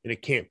be, and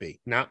it can't be.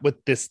 Not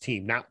with this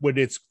team. Not what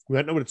its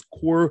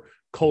core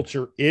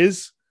culture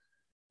is.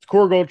 Its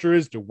core culture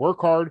is to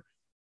work hard,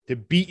 to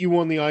beat you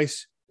on the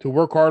ice, to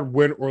work hard,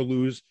 win or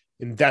lose,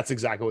 and that's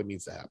exactly what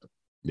needs to happen.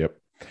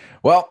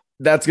 Well,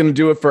 that's going to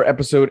do it for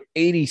episode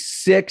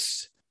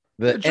 86.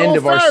 The end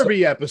of our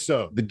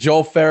episode, the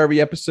Joel Farabee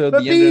episode,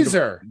 the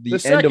Beezer, the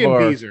second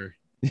Beezer,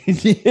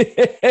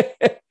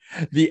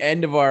 the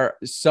end of our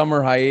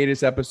summer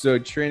hiatus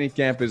episode. Training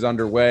camp is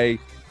underway.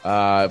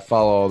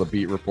 Follow all the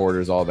beat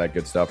reporters, all that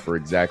good stuff for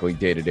exactly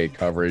day-to-day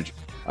coverage.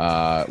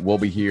 We'll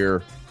be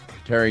here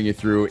carrying you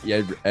through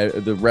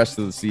the rest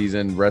of the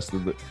season.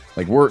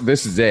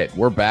 This is it.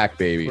 We're back,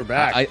 baby. We're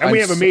back, and we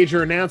have a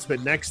major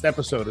announcement next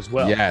episode as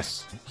well.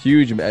 Yes,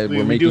 huge.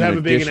 We do have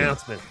a big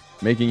announcement.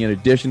 Making an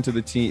addition to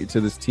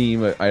this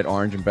team at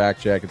Orange and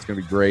Backcheck. It's going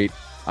to be great.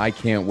 I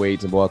can't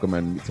wait to welcome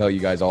and tell you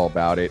guys all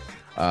about it.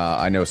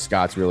 I know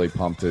Scott's really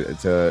pumped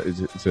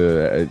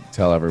to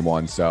tell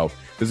everyone. So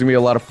this is going to be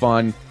a lot of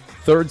fun.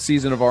 Third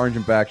season of Orange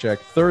and Backcheck.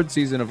 Third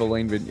season of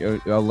Alain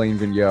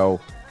Vigneault.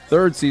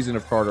 Third season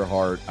of Carter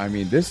Hart. I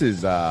mean, this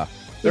is there's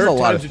a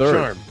lot of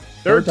third.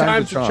 Third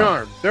time's a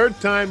charm. Third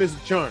time is a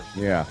charm.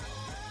 Yeah.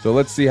 So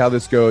let's see how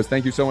this goes.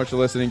 Thank you so much for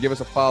listening. Give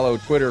us a follow,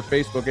 Twitter,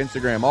 Facebook,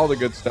 Instagram, all the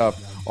good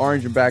stuff.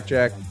 Orange and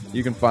Backcheck.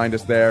 You can find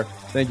us there.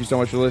 Thank you so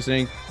much for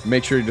listening.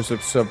 Make sure to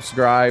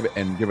subscribe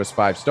and give us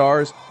 5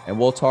 stars. And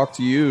we'll talk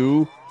to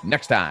you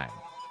next time.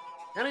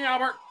 Kenny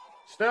Albert,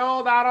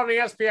 still not on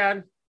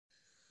ESPN.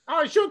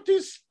 Oh, shoot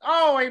this.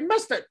 Oh, he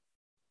missed it.